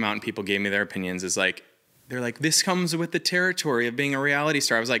I came out and people gave me their opinions is like, they're like, this comes with the territory of being a reality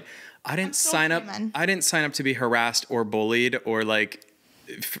star. I was like, I didn't sign up to be harassed or bullied or like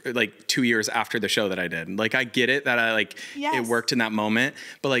 2 years after the show that I did. Like, I get it that it worked in that moment,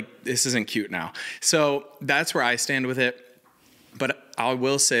 but like, this isn't cute now. So that's where I stand with it. But I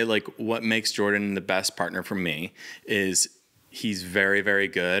will say, like, what makes Jordan the best partner for me is he's very, very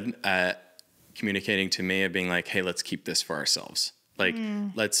good at communicating to me and being like, hey, let's keep this for ourselves. Like,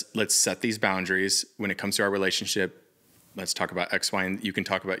 let's set these boundaries when it comes to our relationship. Let's talk about X, Y, and you can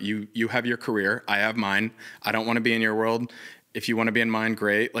talk about you have your career. I have mine. I don't want to be in your world. If you want to be in mine,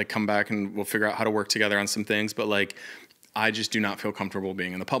 great. Like, come back and we'll figure out how to work together on some things. But like, I just do not feel comfortable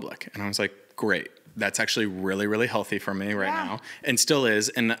being in the public. And I was like, great. That's actually really, really healthy for me right now and still is.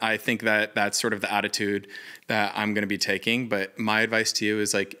 And I think that that's sort of the attitude that I'm going to be taking. But my advice to you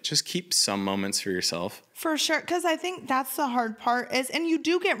is like, just keep some moments for yourself. For sure. Because I think that's the hard part is, and you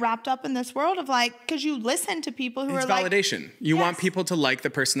do get wrapped up in this world of like, because you listen to people who it's are like. It's validation. You want people to like the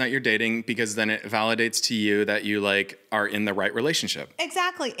person that you're dating because then it validates to you that you like are in the right relationship.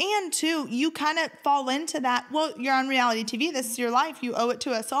 Exactly. And too, you kind of fall into that. Well, you're on reality TV. This is your life. You owe it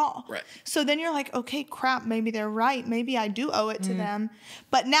to us all. Right. So then you're like, okay, crap. Maybe they're right. Maybe I do owe it to them.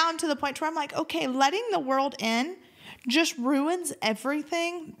 But now I'm to the point where I'm like, okay, letting the world in just ruins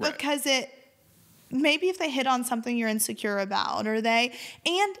everything because maybe if they hit on something you're insecure about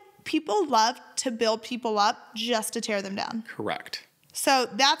and people love to build people up just to tear them down. Correct. So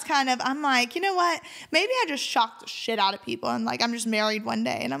that's kind of, I'm like, you know what? Maybe I just shocked the shit out of people and like, I'm just married one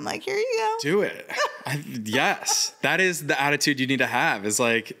day and I'm like, here you go. Do it. Yes. That is the attitude you need to have is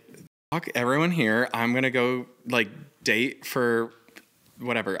like, fuck everyone here. I'm going to go like date for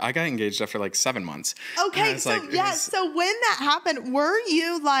whatever. I got engaged after like 7 months. Okay. So so when that happened, were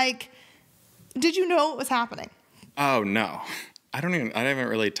you like, did you know what was happening? Oh no. I haven't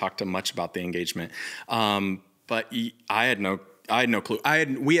really talked to much about the engagement. But I had no clue.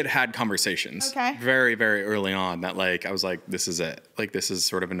 We had conversations very, very early on that like, I was like, this is it. Like, this is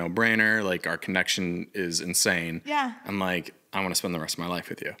sort of a no brainer. Like, our connection is insane. Yeah. I'm like, I want to spend the rest of my life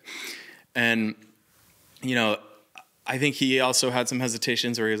with you. And, I think he also had some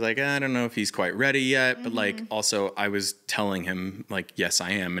hesitations where he was like, I don't know if he's quite ready yet. But like, also I was telling him like, yes,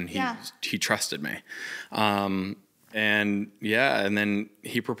 I am. And he trusted me. And then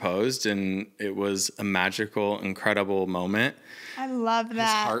he proposed and it was a magical, incredible moment. I love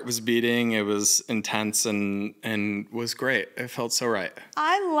that. His heart was beating. It was intense and was great. It felt so right.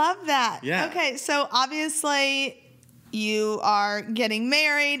 I love that. Yeah. Okay. So obviously you are getting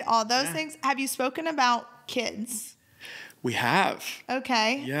married, all those things. Have you spoken about kids? We have.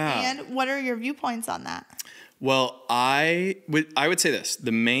 Okay. Yeah. And what are your viewpoints on that? Well, I would say this.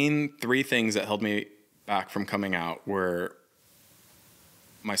 The main 3 things that held me back from coming out were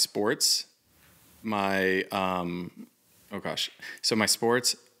my sports, my my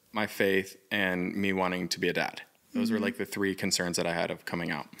sports, my faith, and me wanting to be a dad. Those were like the 3 concerns that I had of coming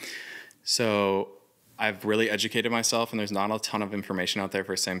out. So I've really educated myself, and there's not a ton of information out there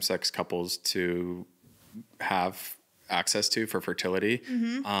for same-sex couples to have access to for fertility.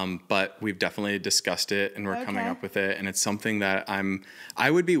 But we've definitely discussed it and we're coming up with it. And it's something that I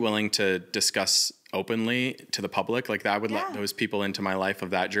would be willing to discuss openly to the public. Like that, I would let those people into my life of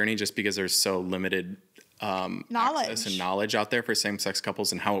that journey just because there's so limited access and knowledge out there for same-sex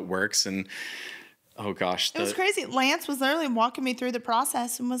couples and how it works. And oh gosh. It was crazy. Lance was literally walking me through the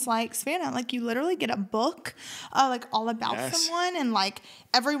process and was like, Savannah, like you literally get a book like all about someone and like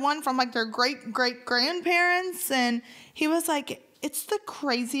everyone from like their great-great-grandparents. And he was like, it's the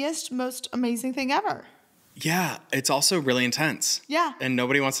craziest, most amazing thing ever. Yeah, it's also really intense. Yeah. And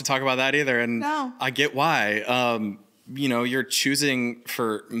nobody wants to talk about that either. And No. I get why. You're choosing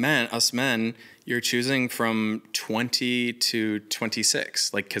for us men, you're choosing from 20 to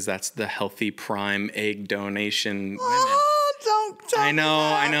 26, like, because that's the healthy prime egg donation women. Oh, don't tell I know.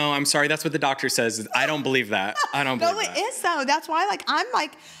 me that. I'm sorry. That's what the doctor says. I don't believe that. I don't believe that. No, it is though. That's why, like, I'm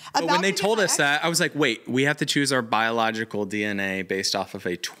like, But when they told us that, I was like, wait, we have to choose our biological DNA based off of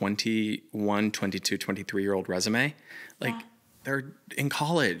a 21, 22, 23-year-old resume? Like, they're in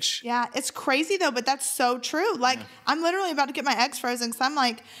college. Yeah, it's crazy though, but that's so true. Like, I'm literally about to get my eggs frozen because I'm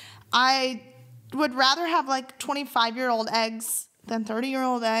like, I would rather have like 25-year-old eggs than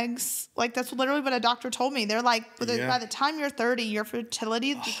 30-year-old eggs. Like, that's literally what a doctor told me. They're like, by the time you're 30, your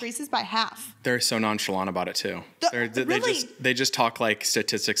fertility decreases by half. They're so nonchalant about it too. Really? They just talk like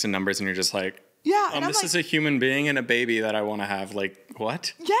statistics and numbers, and you're just like, yeah, and this is a human being and a baby that I want to have. Like,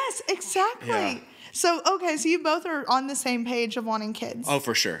 what? Yes, exactly. Yeah. So you both are on the same page of wanting kids. Oh,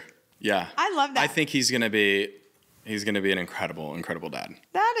 for sure. Yeah. I love that. I think he's gonna be an incredible dad.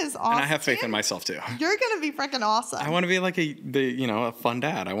 That is awesome. And I have faith in myself too. You're gonna be freaking awesome. I want to be like a fun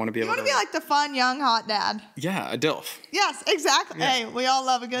dad. I want to be. You want to be like the fun, young, hot dad. Yeah, a DILF. Yes, exactly. Yeah. Hey, we all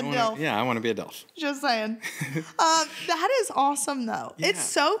love a good DILF. Yeah, I want to be a DILF. Just saying. That is awesome, though. Yeah. It's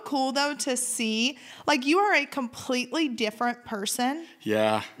so cool, though, to see. Like, you are a completely different person.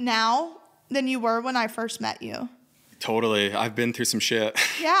 Yeah. Now than you were when I first met you. Totally. I've been through some shit.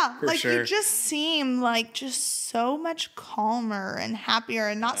 Yeah. For sure. You just seem like just so much calmer and happier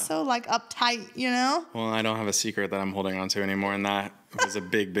and not so like uptight, you know? Well, I don't have a secret that I'm holding on to anymore, and that was a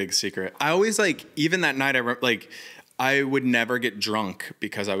big, big secret. I always even that night, I would never get drunk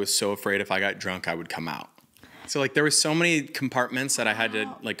because I was so afraid if I got drunk, I would come out. So there was so many compartments that I had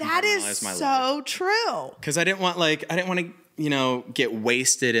to that is my life. So true. Because I didn't want to get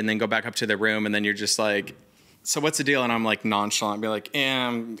wasted and then go back up to the room, and then you're just like, so what's the deal? And I'm like nonchalant, be like,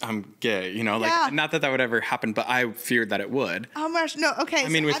 I'm gay, not that would ever happen, but I feared that it would. Oh my gosh, no, okay. I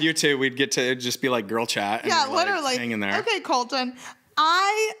mean, with you two, we'd get to just be like girl chat. Yeah, and literally. Hang in there. Okay, Colton.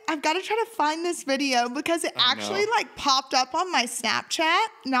 I've got to try to find this video because it actually popped up on my Snapchat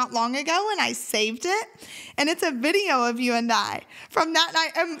not long ago and I saved it. And it's a video of you and I from that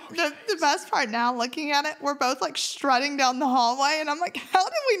night. And the best part now, looking at it, we're both strutting down the hallway and I'm like, how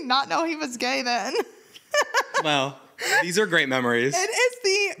did we not know he was gay then? Well, these are great memories. It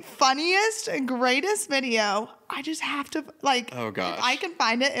is the funniest and greatest video. I just have to oh gosh. If I can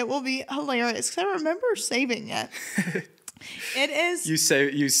find it, it will be hilarious because I remember saving it. It is.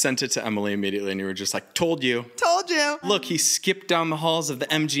 You sent it to Emily immediately, and you were just like, "Told you." Look, he skipped down the halls of the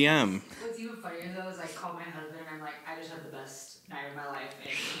MGM. What's even funnier though is I call my husband, and I'm like, "I just had the best night of my life,"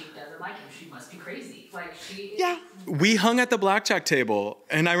 and he doesn't like him. She must be crazy. Yeah. We hung at the blackjack table,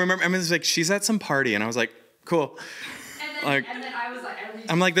 and I remember Emily was like, "She's at some party," and I was like, "Cool." And then I was like,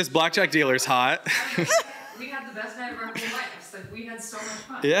 I'm like, "This blackjack dealer's hot." We had the best night of our whole lives. We had so much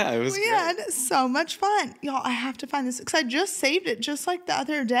fun. Yeah, it was great. We had so much fun. Y'all, I have to find this because I just saved it just the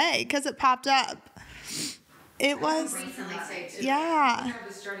other day because it popped up. It was recently saved it. Yeah. I don't have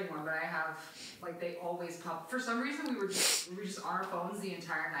the starting one, but I have they always pop. For some reason, we were just on our phones the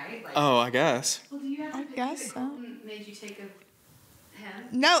entire night. Oh, I guess. Well, do you have? I guess so. Made you take him?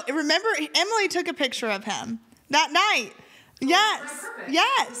 No, remember Emily took a picture of him that night. Yes.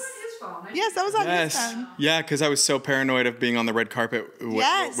 Yes. Yes, that was on his phone. Yeah, because I was so paranoid of being on the red carpet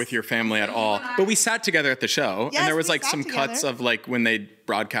with your family at all. But we sat together at the show, and there was some cuts of when they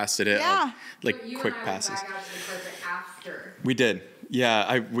broadcasted it, quick passes. We did. Yeah,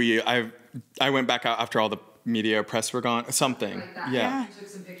 I went back out after all the media press were gone. Something. Yeah. We took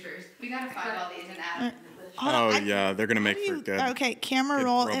some pictures. We gotta find all these and add them. Oh yeah, they're gonna make for good. Okay, camera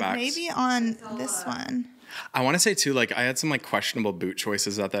roll. It may be on this one. I want to say too, I had some questionable boot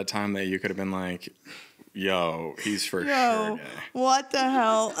choices at that time that you could have been like, "Yo, he's for sure gay." What the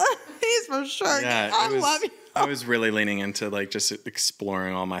hell? He's for sure gay. I love you. I was really leaning into just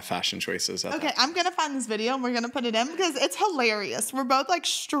exploring all my fashion choices. Okay, I'm gonna find this video and we're gonna put it in because it's hilarious. We're both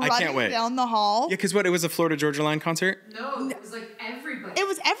strutting down the hall. Yeah, because it was a Florida Georgia Line concert. No, it was everybody. It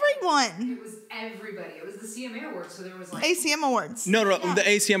was everyone. It was everybody. It was the CMA Awards, so there was ACM Awards. No, the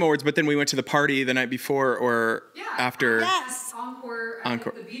ACM Awards. But then we went to the party the night before or after. Yes. Encore. At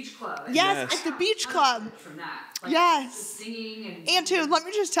the Beach Club. Yes, at the Beach Club. From that. Yes. Singing and too, let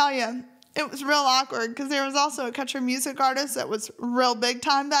me just tell you. It was real awkward because there was also a country music artist that was real big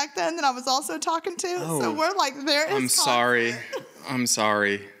time back then that I was also talking to. Oh, so we're there. I'm sorry.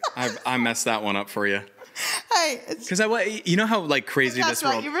 I messed that one up for you. okay. Because you know how like crazy this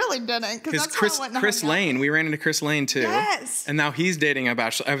world. You really didn't. Because Chris Lane, we ran into Chris Lane too. Yes. And now he's dating a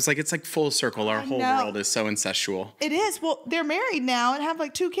bachelor. I was like, it's like full circle. Our whole world is so incestual. It is. Well, they're married now and have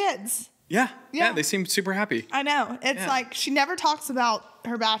like 2 kids. Yeah. They seem super happy. I know. It's like she never talks about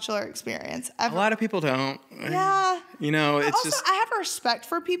her Bachelor experience ever. A lot of people don't. Yeah. You know, but it's also, just. I have respect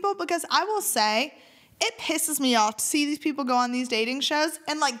for people because I will say it pisses me off to see these people go on these dating shows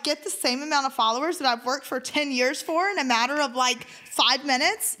and like get the same amount of followers that I've worked for 10 years for in a matter of like 5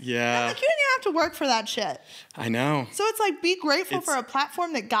 minutes. Yeah. I'm like, you didn't even have to work for that shit. I know. So it's like, be grateful for a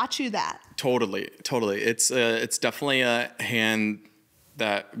platform that got you that. Totally. It's definitely a hand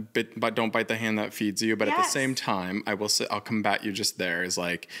but don't bite the hand that feeds you. But at the same time, I will say, I'll combat you just there is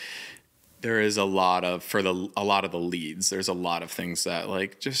like, there is a lot of the leads, there's a lot of things that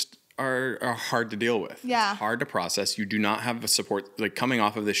like just are hard to deal with. Yeah. It's hard to process. You do not have the support, like coming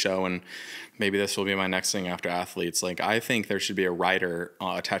off of the show, and maybe this will be my next thing after athletes. Like I think there should be a writer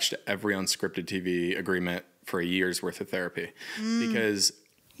attached to every unscripted TV agreement for a year's worth of therapy. Because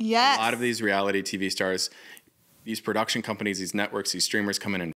a lot of these reality TV stars, these production companies, these networks, these streamers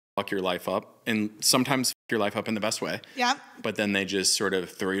come in and fuck your life up, and sometimes fuck your life up in the best way. Yeah. But then they just sort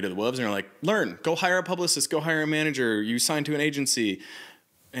of throw you to the wolves and are like, go hire a publicist, go hire a manager, you sign to an agency.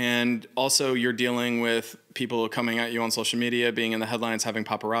 And also you're dealing with people coming at you on social media, being in the headlines, having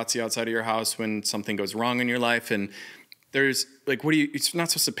paparazzi outside of your house when something goes wrong in your life. And there's like, you're not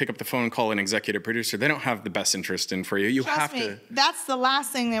supposed to pick up the phone and call an executive producer. They don't have the best interest in for you. You have to. That's the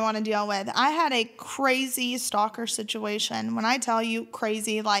last thing they want to deal with. I had a crazy stalker situation. When I tell you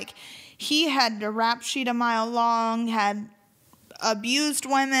crazy, like he had a rap sheet a mile long, had abused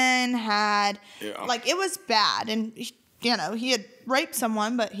women, like it was bad. And he had raped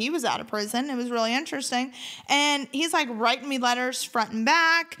someone, but he was out of prison. It was really interesting. And he's like writing me letters front and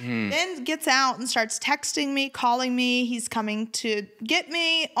back, then gets out and starts texting me, calling me. He's coming to get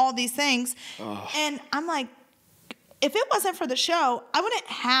me, all these things. And I'm like, if it wasn't for the show, I wouldn't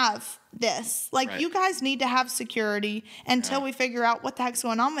have this. Like, you guys need to have security until we figure out what the heck's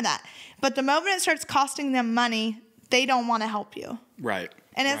going on with that. But the moment it starts costing them money, they don't want to help you. Right.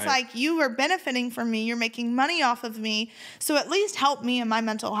 And it's like, you are benefiting from me. You're making money off of me. So at least help me in my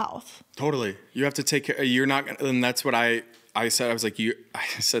mental health. Totally. You have to take care. You're not, and that's what I said. I was like, I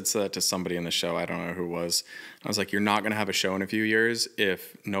said that to somebody in the show. I don't know who it was. I was like, you're not going to have a show in a few years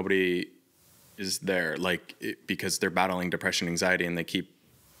if nobody is there, because they're battling depression, anxiety, and they keep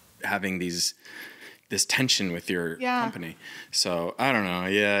having this tension with your company. So I don't know.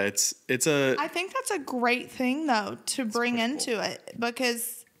 Yeah, I think that's a great thing though to bring into it,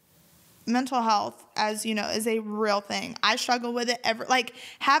 because mental health, as you know, is a real thing. I struggle with it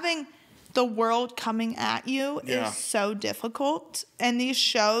having the world coming at you is so difficult, and these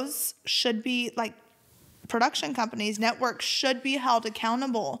shows should be like, production companies, networks should be held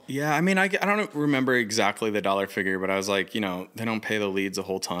accountable. Yeah, I mean, I don't remember exactly the dollar figure, but I was like, they don't pay the leads a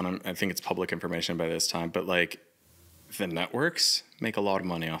whole ton. I think it's public information by this time, but like the networks make a lot of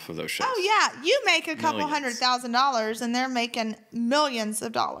money off of those shows. Oh yeah, you make a couple $100,000 and they're making millions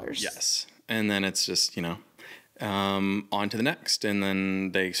of dollars. Yes, and then it's just on to the next, and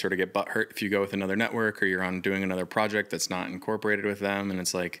then they sort of get butthurt if you go with another network or you're on doing another project that's not incorporated with them, and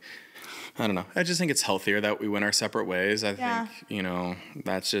it's like, I don't know. I just think it's healthier that we went our separate ways. I think,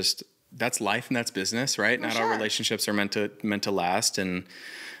 that's life and that's business, right? Not all relationships are meant to last. And,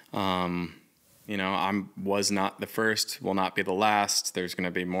 I was not the first, will not be the last. There's going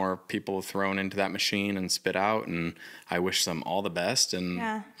to be more people thrown into that machine and spit out. And I wish them all the best. And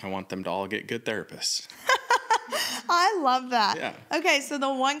I want them to all get good therapists. I love that. Yeah. Okay, so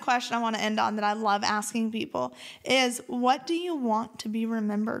the one question I want to end on that I love asking people is, what do you want to be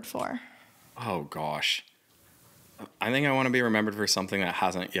remembered for? Oh, gosh. I think I want to be remembered for something that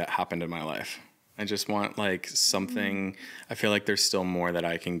hasn't yet happened in my life. I just want something, I feel like there's still more that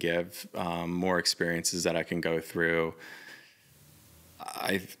I can give, more experiences that I can go through.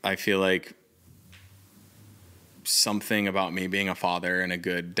 I feel like something about me being a father and a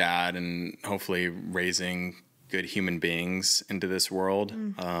good dad and hopefully raising good human beings into this world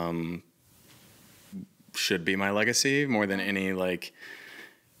should be my legacy more than any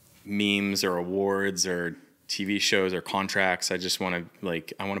memes or awards or TV shows or contracts. I just want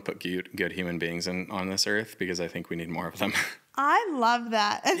to I want to put good human beings on this earth, because I think we need more of them. I love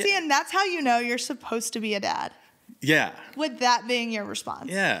that. And see, and that's how you're supposed to be a dad. Yeah. With that being your response.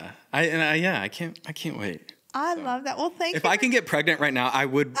 Yeah. I can't wait. I love that. Well, thank you. If I can get pregnant right now, I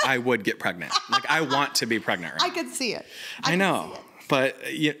would get pregnant. I want to be pregnant right now. I could see it. I know. But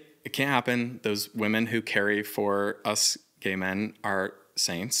it can't happen. Those women who carry for us gay men are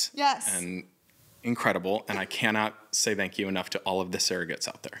saints. Yes. And incredible, and I cannot say thank you enough to all of the surrogates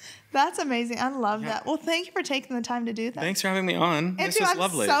out there. That's amazing. I love that. Well, thank you for taking the time to do that. Thanks for having me on. And this was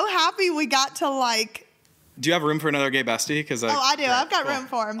lovely. I'm so happy we got to like. Do you have room for another gay bestie? I do. I've got Cool. room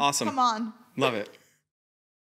for him. Awesome. Come on. Love it.